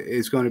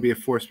is going to be a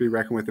force to be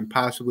reckoned with and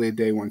possibly a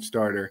day one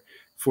starter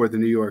for the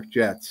New York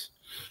Jets.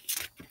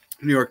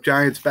 New York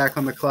Giants back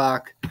on the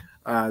clock.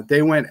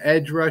 They went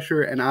edge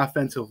rusher and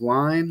offensive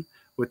line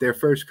with their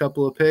first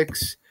couple of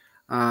picks.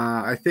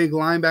 I think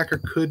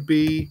linebacker could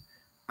be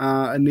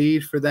a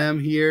need for them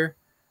here.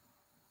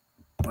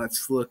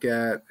 Let's look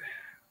at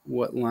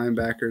what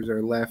linebackers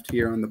are left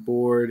here on the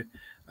board.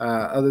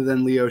 Other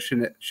than Leo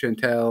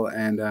Chantel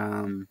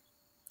and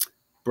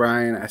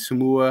Brian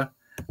Asamoah,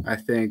 I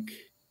think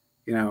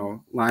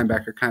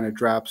linebacker kind of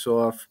drops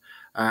off.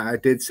 I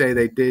did say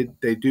they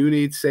do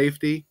need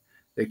safety.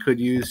 They could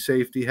use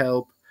safety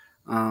help,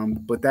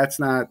 but that's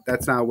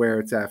not where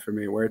it's at for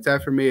me. Where it's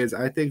at for me is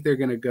I think they're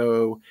going to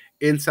go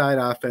inside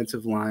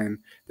offensive line.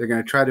 They're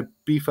going to try to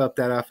beef up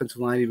that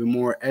offensive line even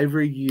more.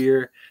 Every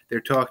year they're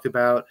talked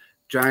about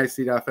Giants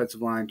need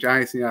offensive line,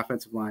 Giants need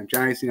offensive line,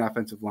 Giants need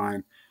offensive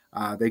line.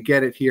 They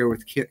get it here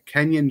with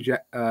Kenyon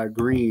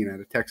Green out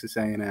of Texas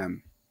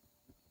A&M.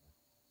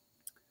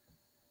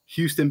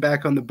 Houston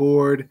back on the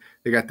board.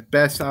 They got the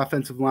best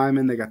offensive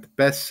lineman. They got the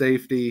best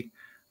safety.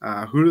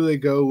 Who do they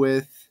go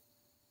with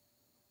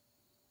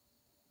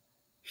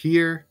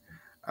here?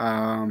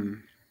 I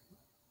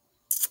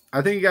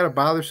think you got to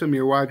bother some of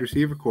your wide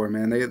receiver core,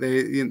 man.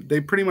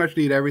 They pretty much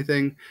need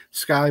everything.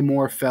 Sky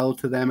Moore fell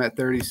to them at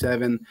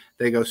 37.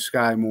 They go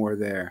Sky Moore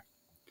there.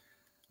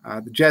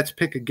 The Jets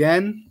pick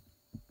again.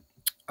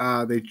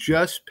 They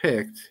just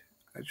picked.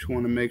 I just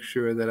want to make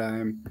sure that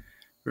I'm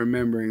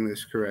remembering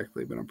this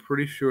correctly, but I'm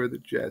pretty sure the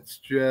Jets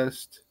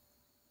just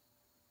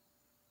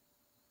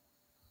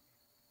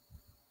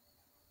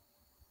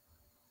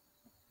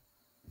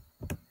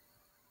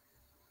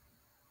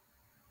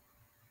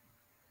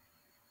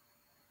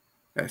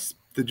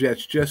the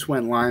Jets just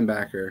went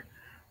linebacker.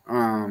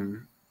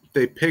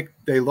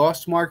 They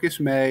lost Marcus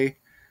May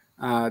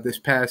this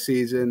past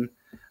season.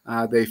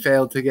 They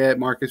failed to get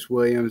Marcus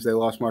Williams. They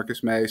lost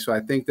Marcus May, so I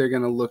think they're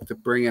going to look to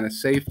bring in a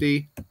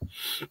safety.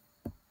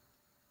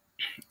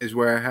 Is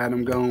where I had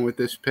them going with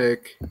this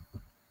pick.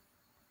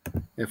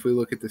 If we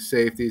look at the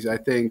safeties, I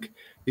think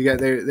you got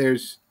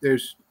there's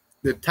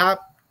the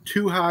top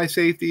two high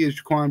safety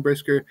is Jaquan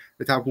Brisker.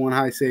 The top one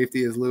high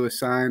safety is Lewis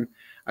Sign.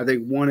 I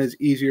think one is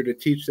easier to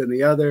teach than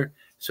the other.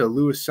 So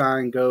Lewis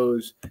Sign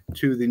goes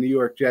to the New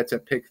York Jets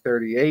at pick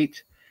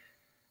 38.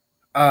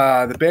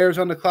 The Bears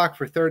on the clock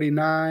for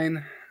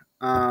 39.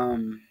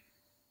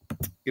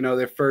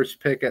 Their first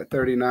pick at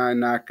 39,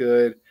 not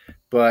good,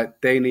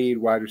 but they need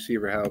wide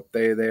receiver help.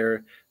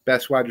 Their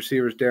best wide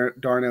receiver is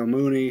Darnell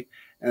Mooney,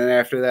 and then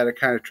after that, it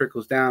kind of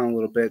trickles down a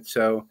little bit.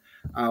 So,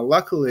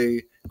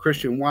 luckily,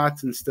 Christian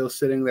Watson's still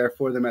sitting there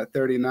for them at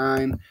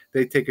 39.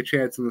 They take a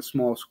chance on the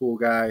small school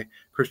guy.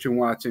 Christian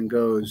Watson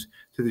goes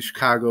to the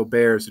Chicago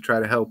Bears to try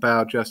to help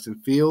out Justin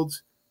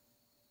Fields.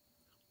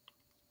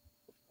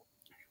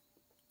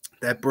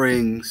 That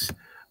brings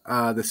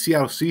the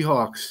Seattle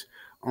Seahawks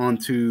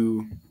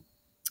onto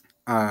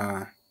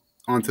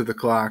the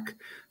clock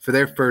for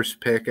their first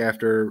pick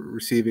after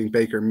receiving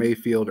Baker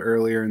Mayfield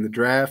earlier in the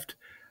draft.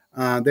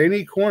 They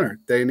need corner.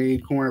 They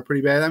need corner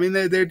pretty bad. I mean,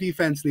 their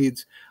defense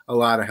needs a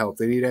lot of help.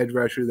 They need edge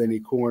rusher. They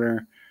need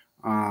corner.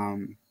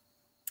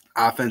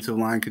 Offensive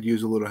line could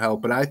use a little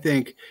help. But I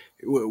think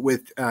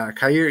with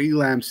Kaiir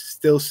Elam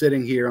still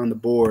sitting here on the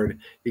board,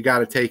 you got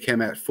to take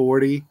him at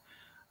 40,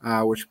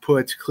 which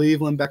puts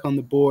Cleveland back on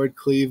the board.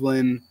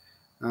 Cleveland,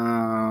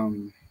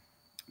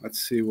 let's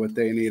see what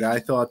they need. I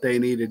thought they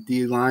needed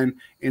D-line,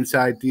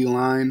 inside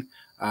D-line.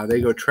 They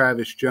go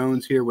Travis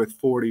Jones here with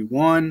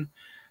 41.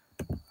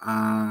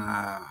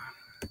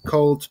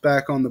 Colts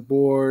back on the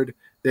board.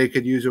 They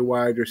could use a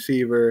wide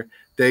receiver.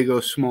 They go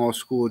small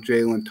school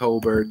Jalen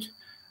Tolbert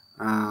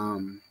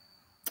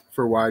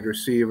for wide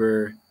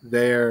receiver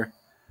there.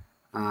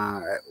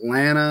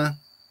 Atlanta.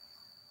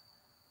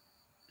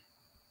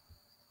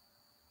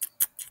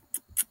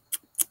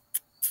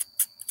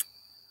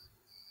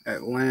 I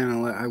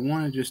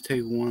want to just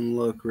take one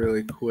look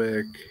really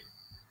quick.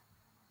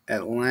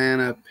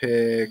 Atlanta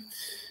picked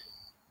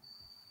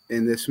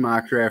in this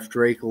mock draft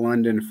Drake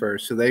London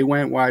first. So they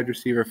went wide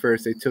receiver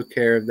first. They took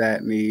care of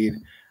that need.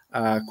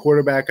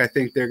 Quarterback, I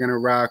think they're going to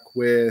rock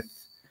with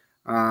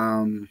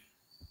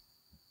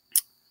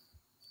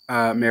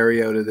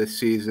Mariota this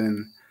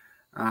season.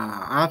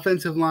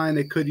 Offensive line,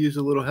 they could use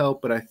a little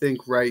help, but I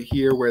think right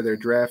here where they're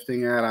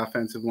drafting at,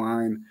 offensive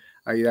line,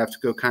 you'd have to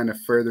go kind of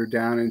further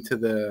down into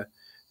the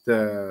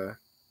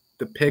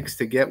picks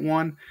to get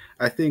one.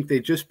 I think they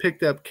just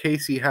picked up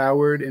Casey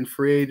Howard in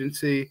free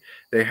agency.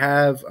 They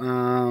have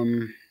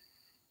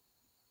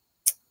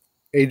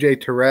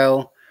AJ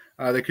Terrell.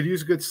 They could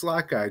use a good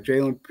slot guy.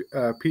 Jalen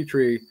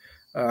Petrie,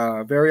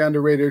 very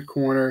underrated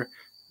corner,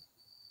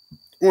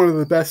 one of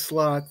the best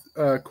slot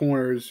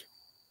corners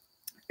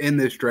in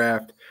this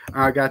draft.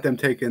 I got them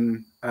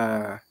taking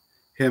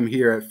him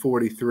here at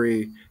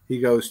 43. He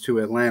goes to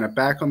Atlanta.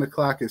 Back on the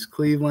clock is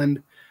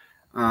Cleveland.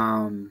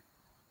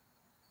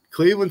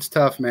 Cleveland's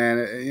tough,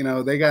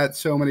 man. They got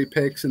so many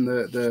picks in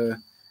the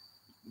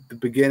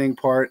beginning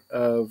part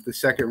of the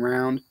second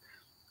round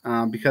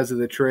because of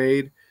the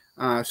trade.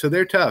 So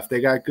they're tough. They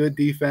got good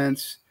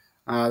defense.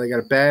 They got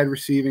a bad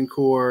receiving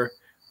core,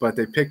 but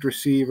they picked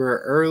receiver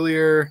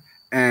earlier.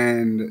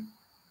 And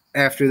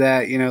after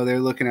that, they're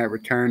looking at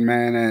return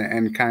men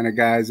and kind of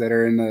guys that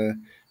are in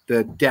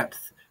the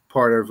depth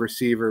part of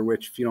receiver,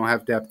 which if you don't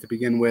have depth to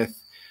begin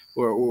with,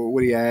 or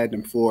what do you add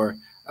them for?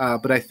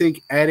 But I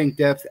think adding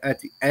depth at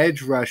the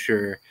edge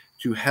rusher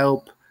to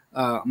help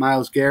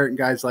Myles Garrett and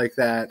guys like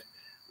that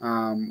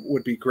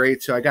would be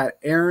great. So I got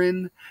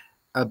Aaron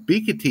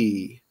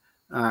Abikati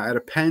out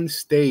of Penn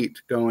State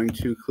going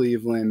to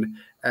Cleveland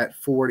at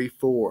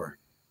 44.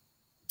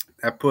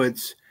 That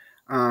puts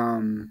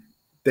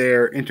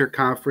their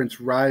interconference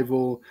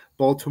rival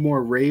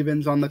Baltimore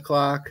Ravens on the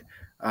clock.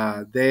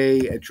 They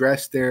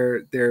addressed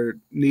their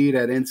need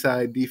at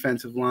inside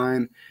defensive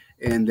line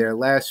in their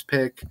last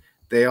pick.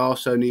 They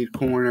also need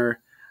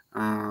corner.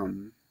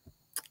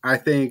 I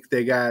think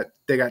they got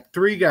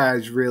three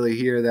guys really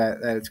here that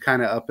it's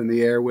kind of up in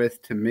the air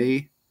with to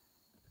me,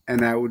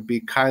 and that would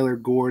be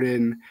Kyler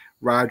Gordon,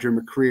 Roger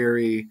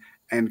McCreary,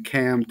 and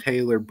Cam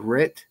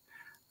Taylor-Britt.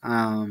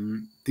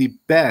 The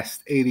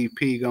best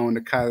ADP going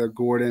to Kyler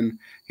Gordon.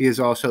 He is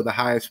also the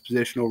highest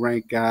positional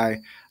ranked guy.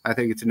 I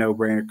think it's a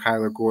no-brainer.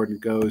 Kyler Gordon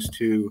goes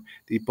to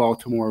the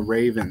Baltimore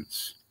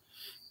Ravens.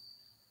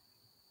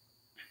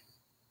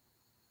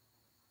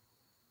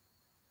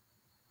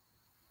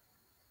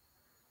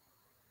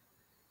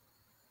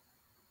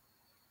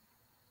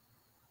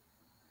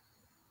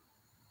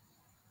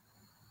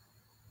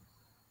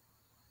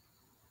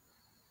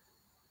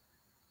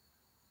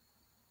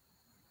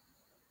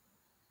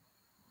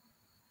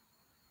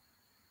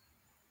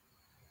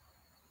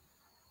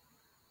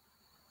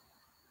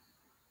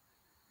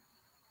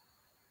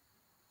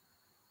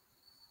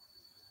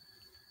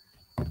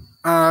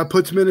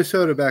 Puts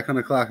Minnesota back on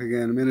the clock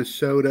again.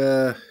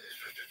 Minnesota.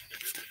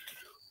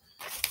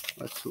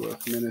 Let's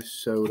look.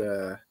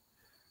 Minnesota.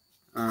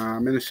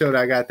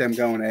 I got them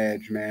going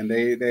edge, man.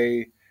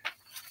 They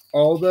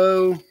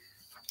although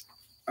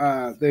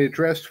they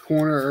addressed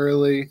corner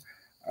early,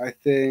 I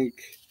think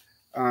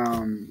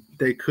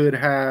they could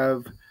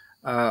have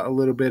a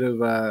little bit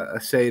of a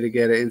say to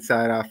get an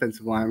inside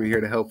offensive lineman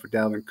here to help for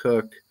Dalvin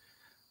Cook.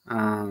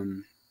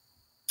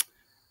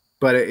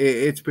 But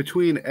it's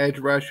between edge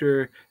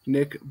rusher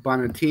Nick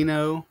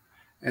Bonatino,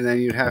 and then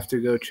you'd have to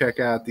go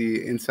check out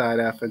the inside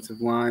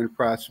offensive line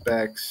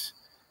prospects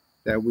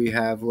that we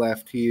have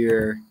left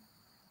here.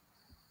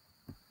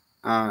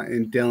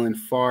 in Dylan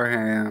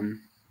Farham.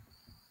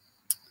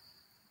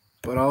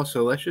 But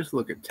also, let's just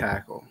look at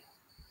tackle.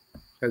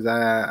 Because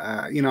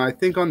I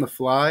think on the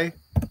fly,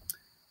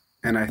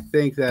 and I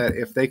think that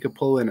if they could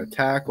pull in a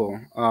tackle,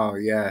 oh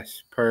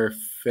yes,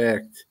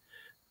 perfect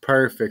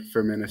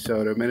for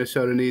Minnesota.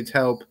 Minnesota needs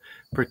help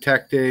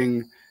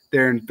protecting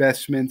their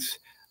investments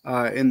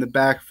in the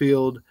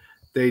backfield.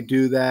 They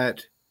do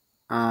that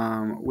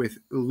with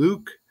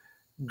Luke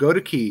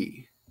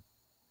Godeke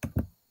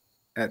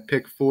at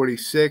pick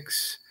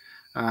 46.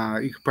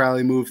 You could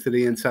probably move to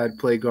the inside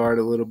play guard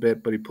a little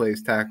bit, but he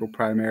plays tackle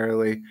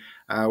primarily,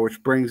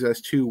 which brings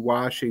us to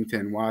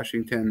Washington.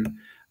 Washington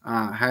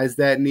has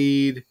that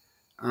need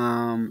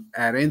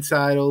at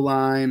inside O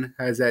line,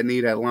 has that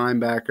need at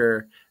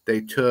linebacker.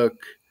 They took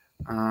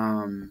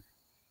um,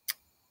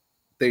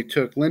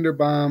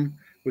 Linderbaum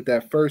with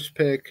that first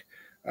pick.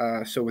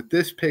 So with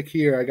this pick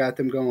here, I got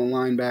them going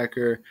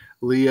linebacker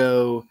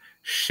Leo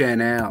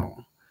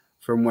Chanel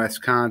from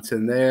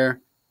Wisconsin there.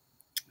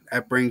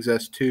 That brings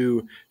us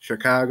to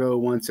Chicago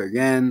once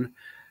again.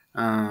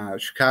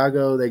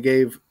 Chicago, they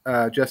gave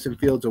Justin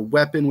Fields a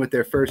weapon with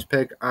their first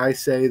pick. I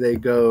say they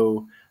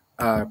go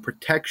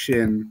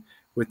protection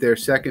with their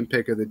second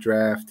pick of the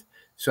draft.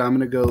 So I'm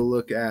going to go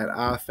look at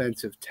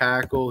offensive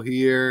tackle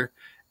here.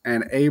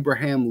 And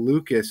Abraham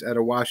Lucas out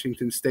of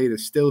Washington State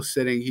is still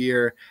sitting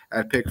here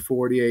at pick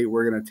 48.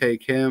 We're going to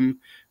take him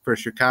for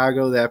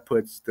Chicago. That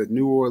puts the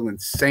New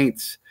Orleans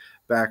Saints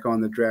back on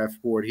the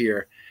draft board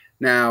here.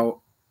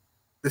 Now,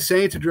 the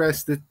Saints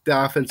addressed the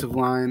offensive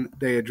line.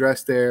 They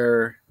addressed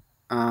their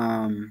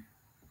offensive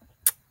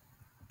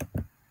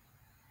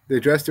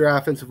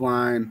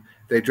line.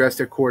 They addressed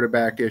their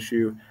quarterback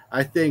issue.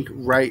 I think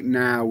right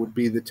now would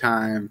be the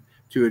time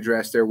to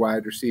address their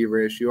wide receiver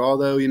issue.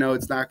 Although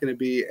it's not going to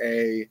be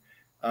a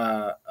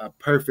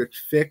perfect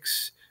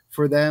fix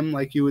for them,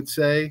 like you would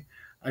say.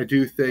 I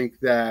do think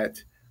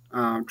that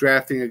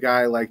drafting a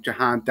guy like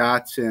Jahan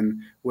Dotson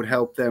would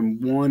help them,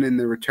 one, in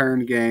the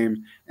return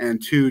game, and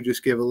two,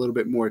 just give a little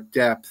bit more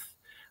depth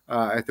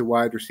at the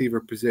wide receiver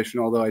position.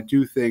 Although I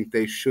do think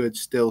they should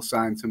still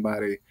sign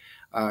somebody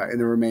in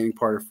the remaining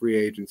part of free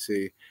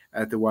agency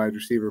at the wide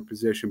receiver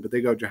position. But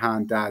they go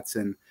Jahan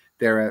Dotson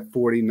there at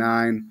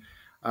 49.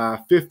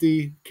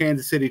 50,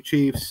 Kansas City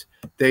Chiefs.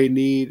 They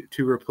need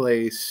to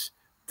replace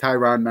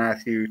Tyrann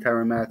Mathieu.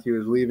 Tyrann Mathieu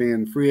is leaving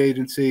in free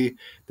agency.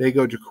 They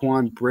go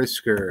Jaquan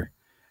Brisker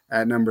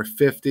at number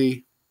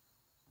 50.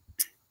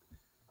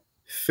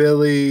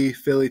 Philly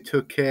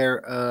took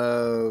care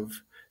of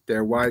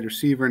their wide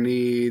receiver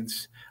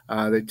needs.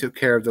 They took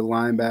care of the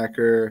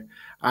linebacker.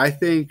 I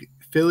think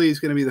Philly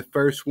is going to be the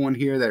first one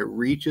here that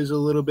reaches a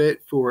little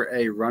bit for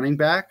a running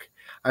back.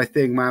 I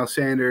think Miles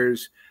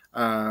Sanders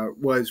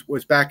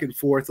was back and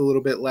forth a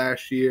little bit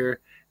last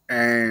year,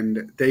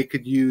 and they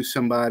could use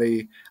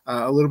somebody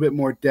a little bit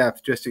more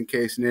depth just in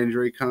case an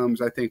injury comes.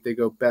 I think they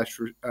go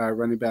best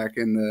running back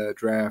in the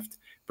draft,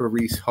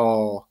 Breece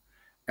Hall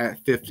at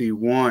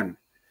 51.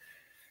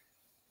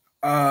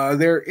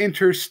 Their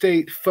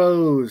interstate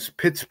foes,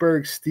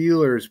 Pittsburgh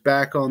Steelers,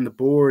 back on the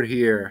board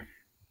here.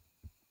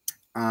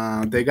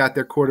 They got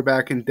their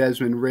quarterback in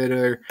Desmond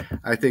Ridder.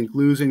 I think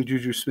losing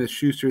Juju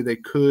Smith-Schuster, they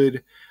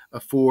could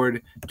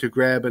afford to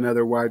grab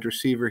another wide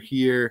receiver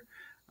here.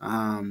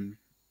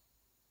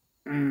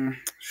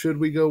 Should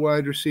we go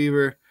wide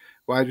receiver?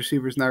 Wide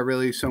receiver's not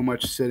really so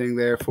much sitting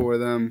there for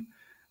them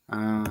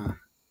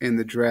in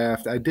the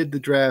draft. I did the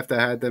draft. I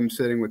had them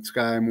sitting with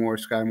Sky Moore.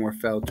 Sky Moore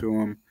fell to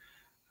him.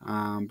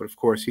 But of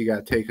course, he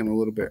got taken a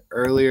little bit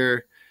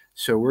earlier.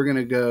 So we're going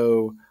to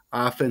go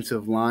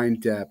offensive line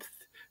depth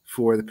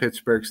for the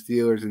Pittsburgh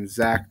Steelers and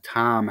Zach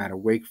Tom out of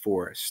Wake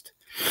Forest.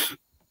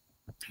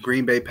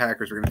 Green Bay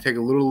Packers. We're going to take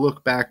a little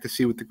look back to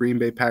see what the Green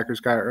Bay Packers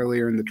got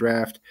earlier in the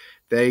draft.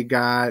 They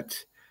got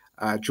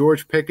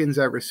George Pickens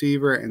at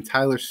receiver and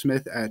Tyler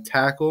Smith at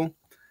tackle.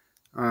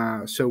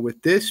 So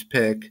with this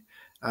pick,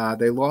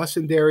 they lost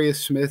in Darius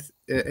Smith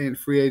in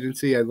free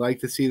agency. I'd like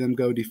to see them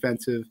go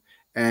defensive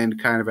and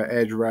kind of an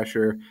edge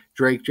rusher.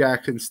 Drake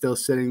Jackson still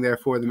sitting there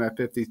for them at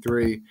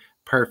 53.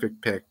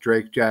 Perfect pick.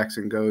 Drake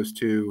Jackson goes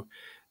to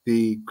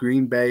the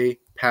Green Bay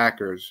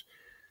Packers.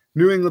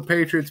 New England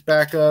Patriots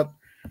back up.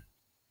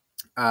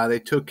 They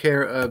took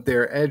care of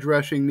their edge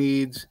rushing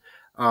needs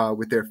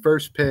with their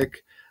first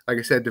pick. Like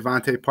I said,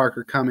 Devontae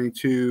Parker coming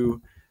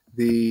to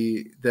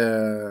the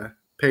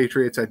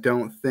Patriots. I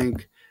don't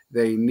think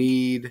they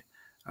need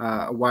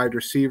a wide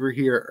receiver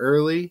here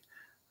early.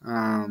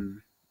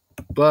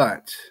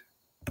 But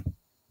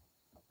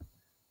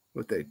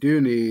what they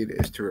do need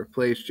is to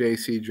replace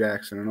J.C.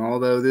 Jackson. And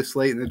although this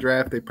late in the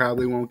draft, they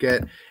probably won't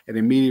get an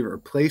immediate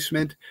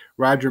replacement,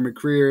 Roger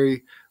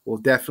McCreary will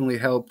definitely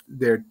help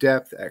their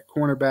depth at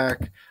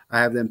cornerback. I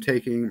have them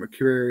taking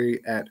McCreary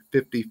at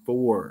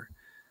 54.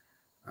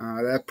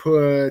 That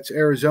puts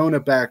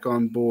Arizona back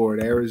on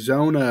board.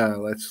 Arizona,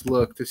 let's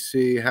look to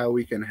see how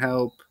we can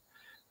help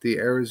the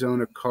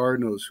Arizona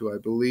Cardinals, who I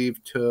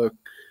believe took,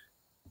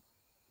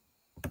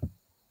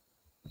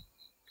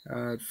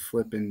 God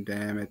flippin'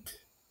 damn it.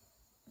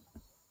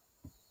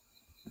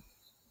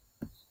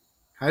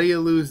 How do you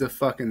lose the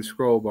fucking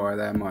scroll bar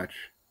that much?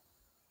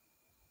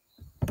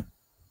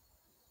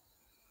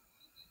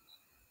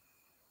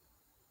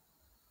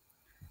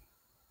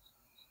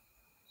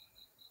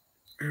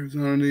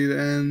 Arizona need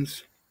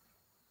ends.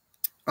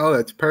 Oh,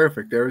 that's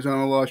perfect.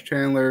 Arizona lost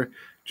Chandler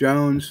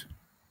Jones.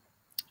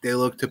 They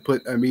look to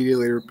put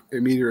immediate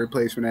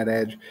replacement at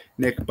edge.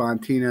 Nick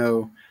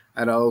Bontino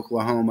out of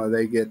Oklahoma.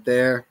 They get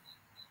there.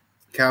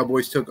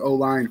 Cowboys took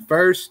O-line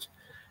first.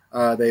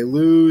 They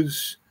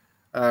lose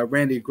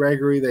Randy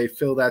Gregory. They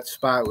fill that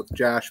spot with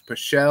Josh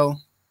Paschal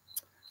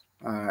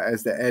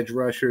as the edge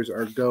rushers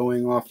are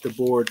going off the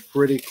board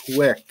pretty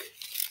quick.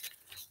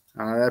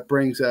 That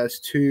brings us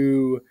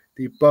to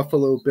the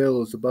Buffalo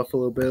Bills. The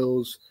Buffalo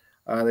Bills,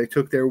 they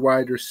took their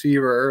wide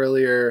receiver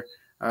earlier.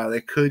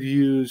 They could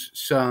use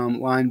some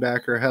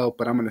linebacker help,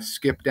 but I'm going to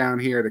skip down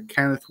here to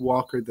Kenneth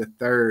Walker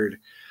III.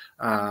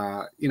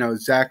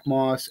 Zach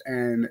Moss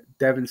and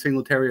Devin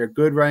Singletary are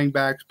good running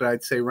backs, but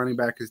I'd say running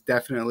back is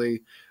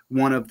definitely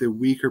one of the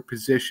weaker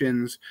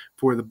positions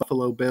for the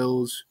Buffalo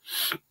Bills.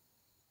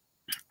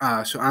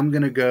 So I'm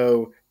going to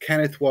go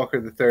Kenneth Walker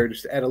III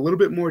just to add a little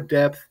bit more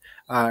depth.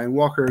 And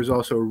Walker is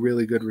also a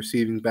really good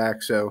receiving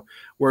back. So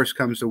worst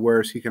comes to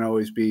worst, he can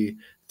always be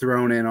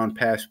thrown in on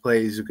pass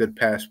plays, a good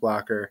pass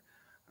blocker.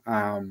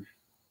 And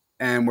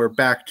we're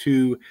back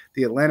to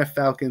the Atlanta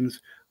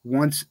Falcons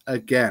once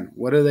again.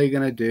 What are they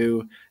going to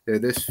do? They're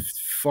this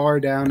far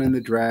down in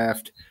the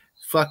draft.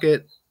 Fuck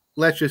it.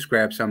 Let's just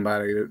grab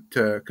somebody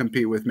to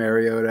compete with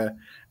Mariota.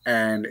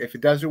 And if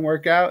it doesn't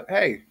work out,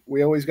 hey,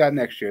 we always got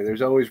next year.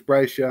 There's always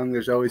Bryce Young.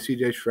 There's always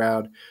C.J.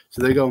 Stroud.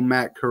 So they go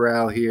Matt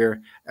Corral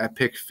here at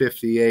pick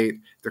 58,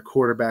 the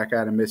quarterback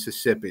out of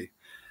Mississippi.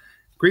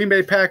 Green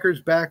Bay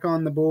Packers back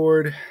on the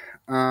board.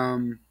 What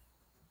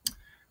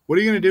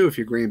are you going to do if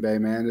you're Green Bay,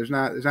 man? There's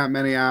not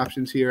many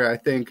options here. I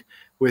think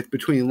with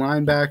between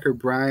linebacker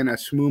Brian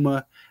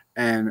Asmuma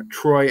and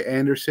Troy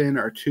Anderson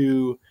are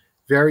two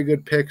very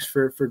good picks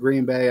for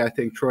Green Bay. I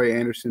think Troy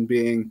Anderson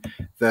being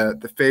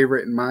the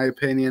favorite in my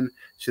opinion.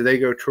 So they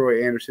go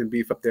Troy Anderson,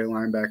 beef up their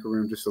linebacker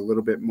room just a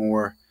little bit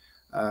more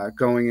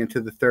going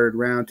into the third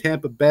round.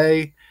 Tampa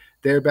Bay,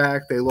 they're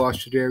back. They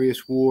lost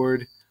Tre'Davious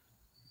Ward.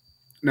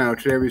 No,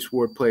 Tre'Davious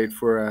Ward played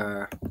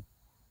for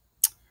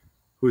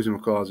who's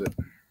it calls it.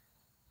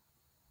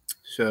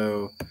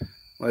 So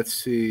let's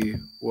see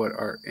what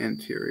our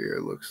interior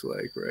looks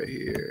like right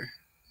here.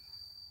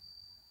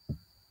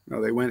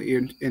 No, they went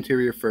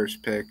interior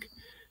first pick.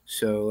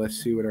 So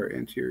let's see what our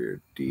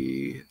interior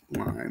D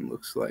line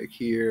looks like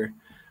here.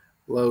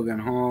 Logan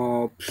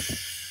Hall.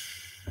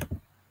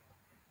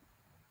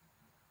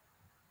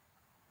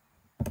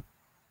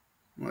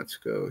 Let's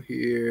go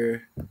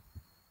here.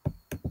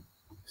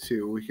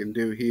 See what we can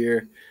do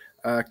here.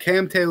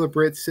 Cam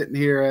Taylor-Britt sitting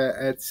here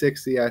at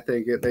 60. I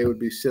think they would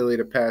be silly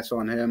to pass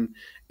on him.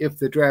 If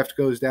the draft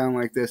goes down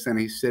like this and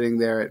he's sitting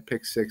there at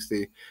pick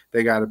 60,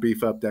 they got to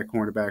beef up that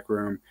cornerback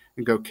room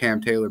and go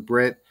Cam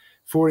Taylor-Britt.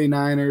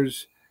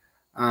 49ers,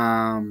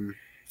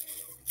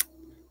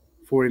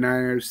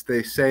 49ers,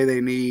 they say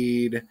they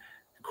need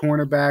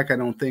cornerback. I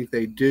don't think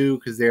they do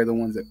because they're the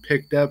ones that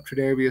picked up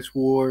Tre'Davious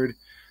Ward.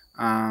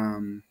 I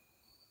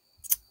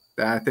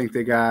think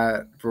they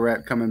got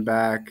Verrett coming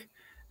back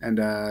and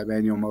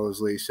Emmanuel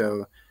Mosley.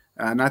 So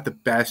not the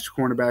best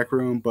cornerback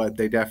room, but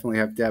they definitely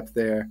have depth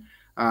there.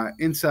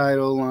 Inside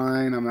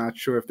O-line, I'm not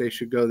sure if they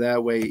should go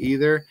that way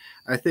either.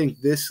 I think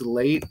this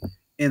late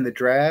in the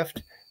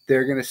draft,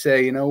 they're going to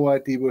say, you know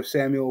what, Deebo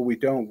Samuel, we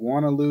don't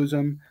want to lose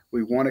him.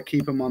 We want to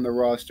keep him on the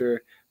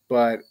roster.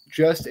 But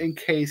just in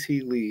case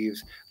he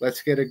leaves,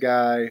 let's get a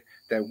guy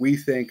that we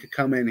think could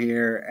come in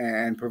here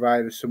and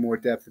provide us some more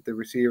depth at the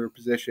receiver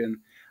position.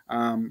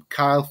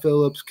 Kyle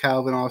Phillips,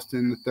 Calvin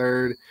Austin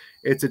III.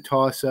 It's a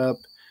toss-up.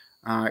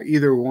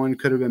 Either one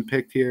could have been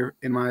picked here,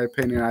 in my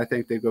opinion. I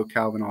think they go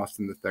Calvin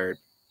Austin III.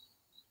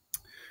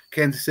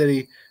 Kansas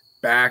City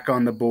back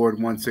on the board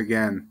once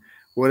again.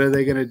 What are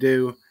they going to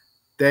do?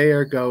 They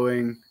are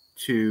going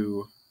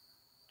to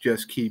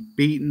just keep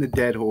beating the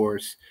dead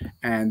horse,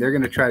 and they're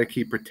going to try to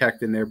keep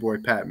protecting their boy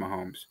Pat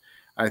Mahomes,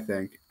 I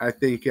think. I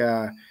think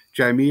Jameer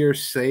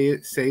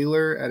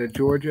Saylor out of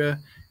Georgia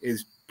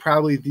is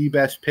probably the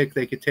best pick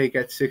they could take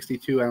at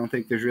 62. I don't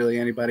think there's really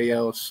anybody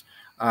else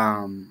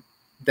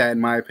that, in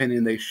my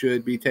opinion, they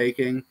should be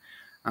taking.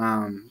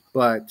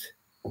 But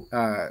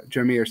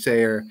Jameer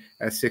Sayer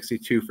at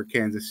 62 for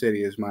Kansas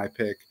City is my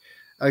pick.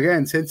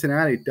 Again,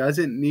 Cincinnati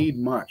doesn't need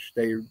much.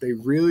 They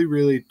really,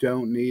 really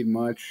don't need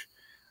much.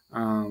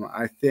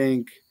 I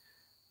think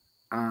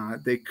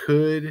they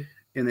could,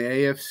 in the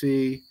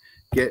AFC,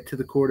 get to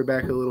the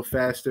quarterback a little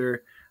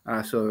faster.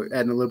 So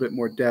adding a little bit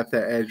more depth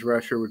at edge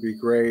rusher would be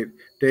great.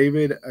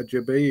 David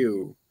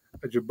Ajabo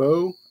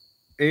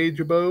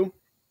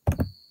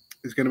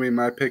is going to be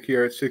my pick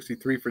here at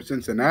 63 for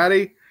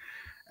Cincinnati.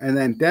 And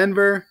then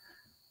Denver,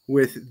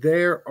 with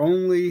their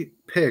only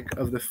pick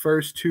of the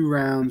first two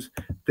rounds,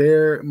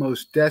 their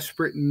most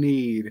desperate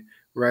need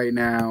right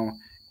now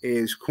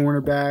is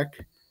cornerback.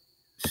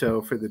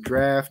 So for the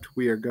draft,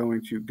 we are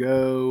going to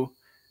go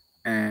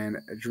and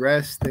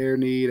address their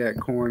need at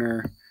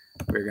corner.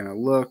 We're going to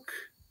look,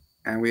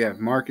 and we have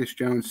Marcus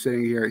Jones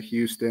sitting here at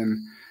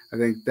Houston. I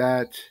think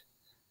that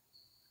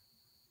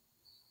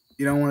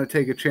you don't want to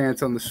take a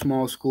chance on the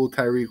small school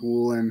Tyreek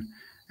Woolen,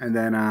 and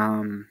then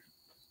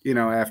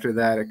after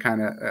that it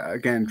kind of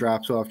again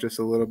drops off just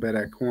a little bit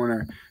at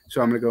corner.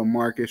 So I'm going to go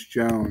Marcus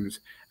Jones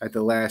at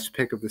the last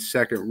pick of the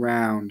second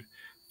round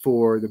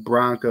for the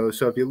Broncos.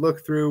 So if you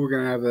look through, we're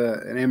going to have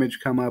an image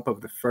come up of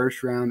the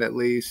first round at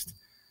least.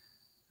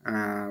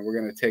 We're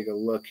going to take a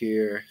look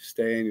here.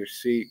 Stay in your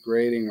seat.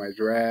 Grading my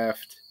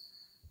draft.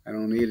 I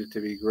don't need it to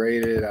be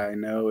graded. I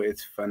know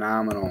it's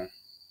phenomenal.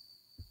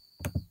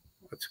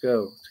 Let's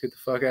go. Let's get the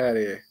fuck out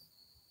of here.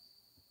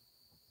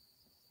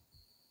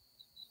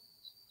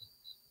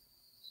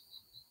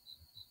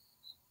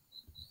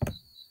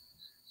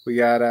 We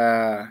got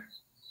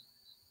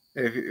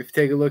if you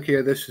take a look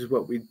here, this is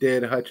what we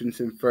did.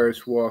 Hutchinson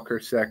first, Walker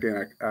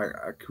second,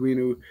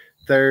 Aquinu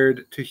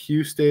third to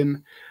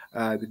Houston.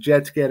 The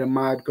Jets get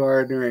Ahmad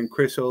Gardner and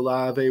Chris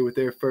Olave with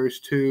their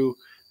first two.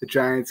 The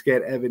Giants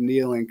get Evan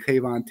Neal and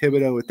Kayvon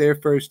Thibodeau with their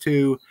first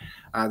two.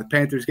 The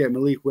Panthers get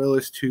Malik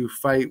Willis to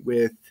fight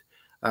with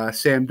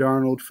Sam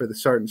Darnold for the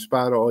starting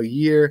spot all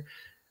year.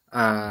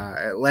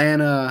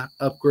 Atlanta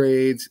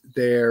upgrades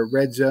their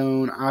red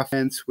zone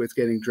offense with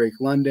getting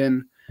Drake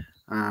London.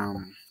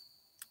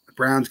 The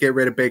Browns get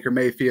rid of Baker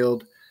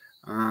Mayfield.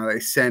 They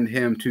send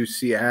him to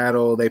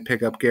Seattle. They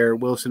pick up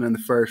Garrett Wilson in the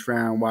first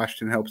round.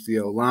 Washington helps the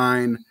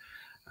O-line.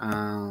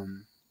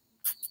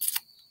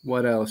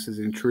 What else is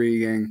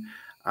intriguing?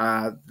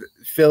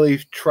 Philly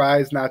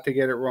tries not to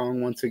get it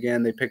wrong once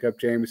again. They pick up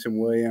Jameson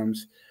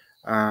Williams.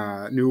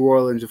 New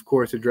Orleans, of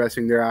course,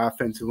 addressing their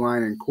offensive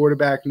line and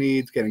quarterback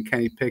needs, getting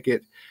Kenny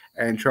Pickett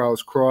and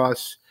Charles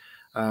Cross.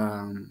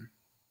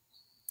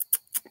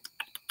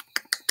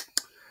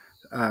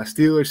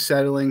 Steelers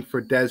settling for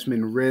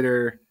Desmond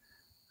Ridder.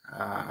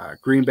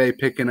 Green Bay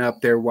picking up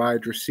their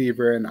wide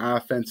receiver and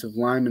offensive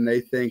lineman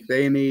they think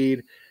they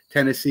need.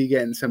 Tennessee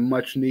getting some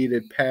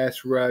much-needed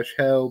pass rush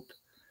help.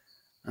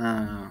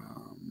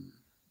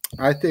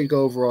 I think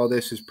overall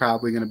this is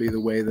probably going to be the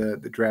way the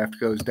draft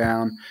goes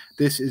down.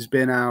 This has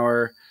been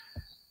our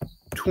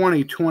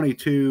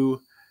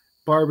 2022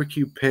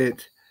 Barbecue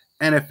Pit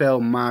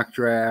NFL mock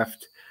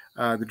draft.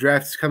 The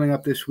draft is coming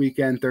up this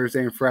weekend,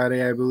 Thursday and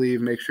Friday, I believe.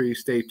 Make sure you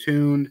stay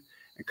tuned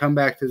and come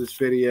back to this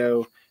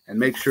video and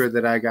make sure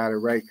that I got it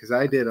right, because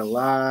I did a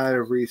lot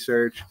of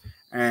research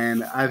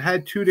and I've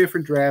had two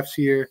different drafts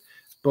here.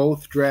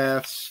 Both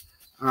drafts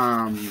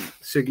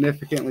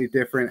significantly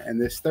different, and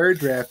this third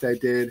draft I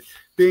did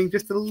being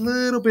just a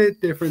little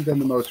bit different than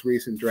the most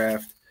recent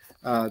draft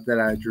that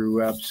I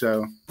drew up.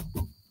 So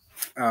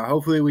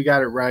hopefully we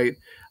got it right.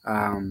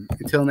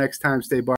 Until next time, stay bar.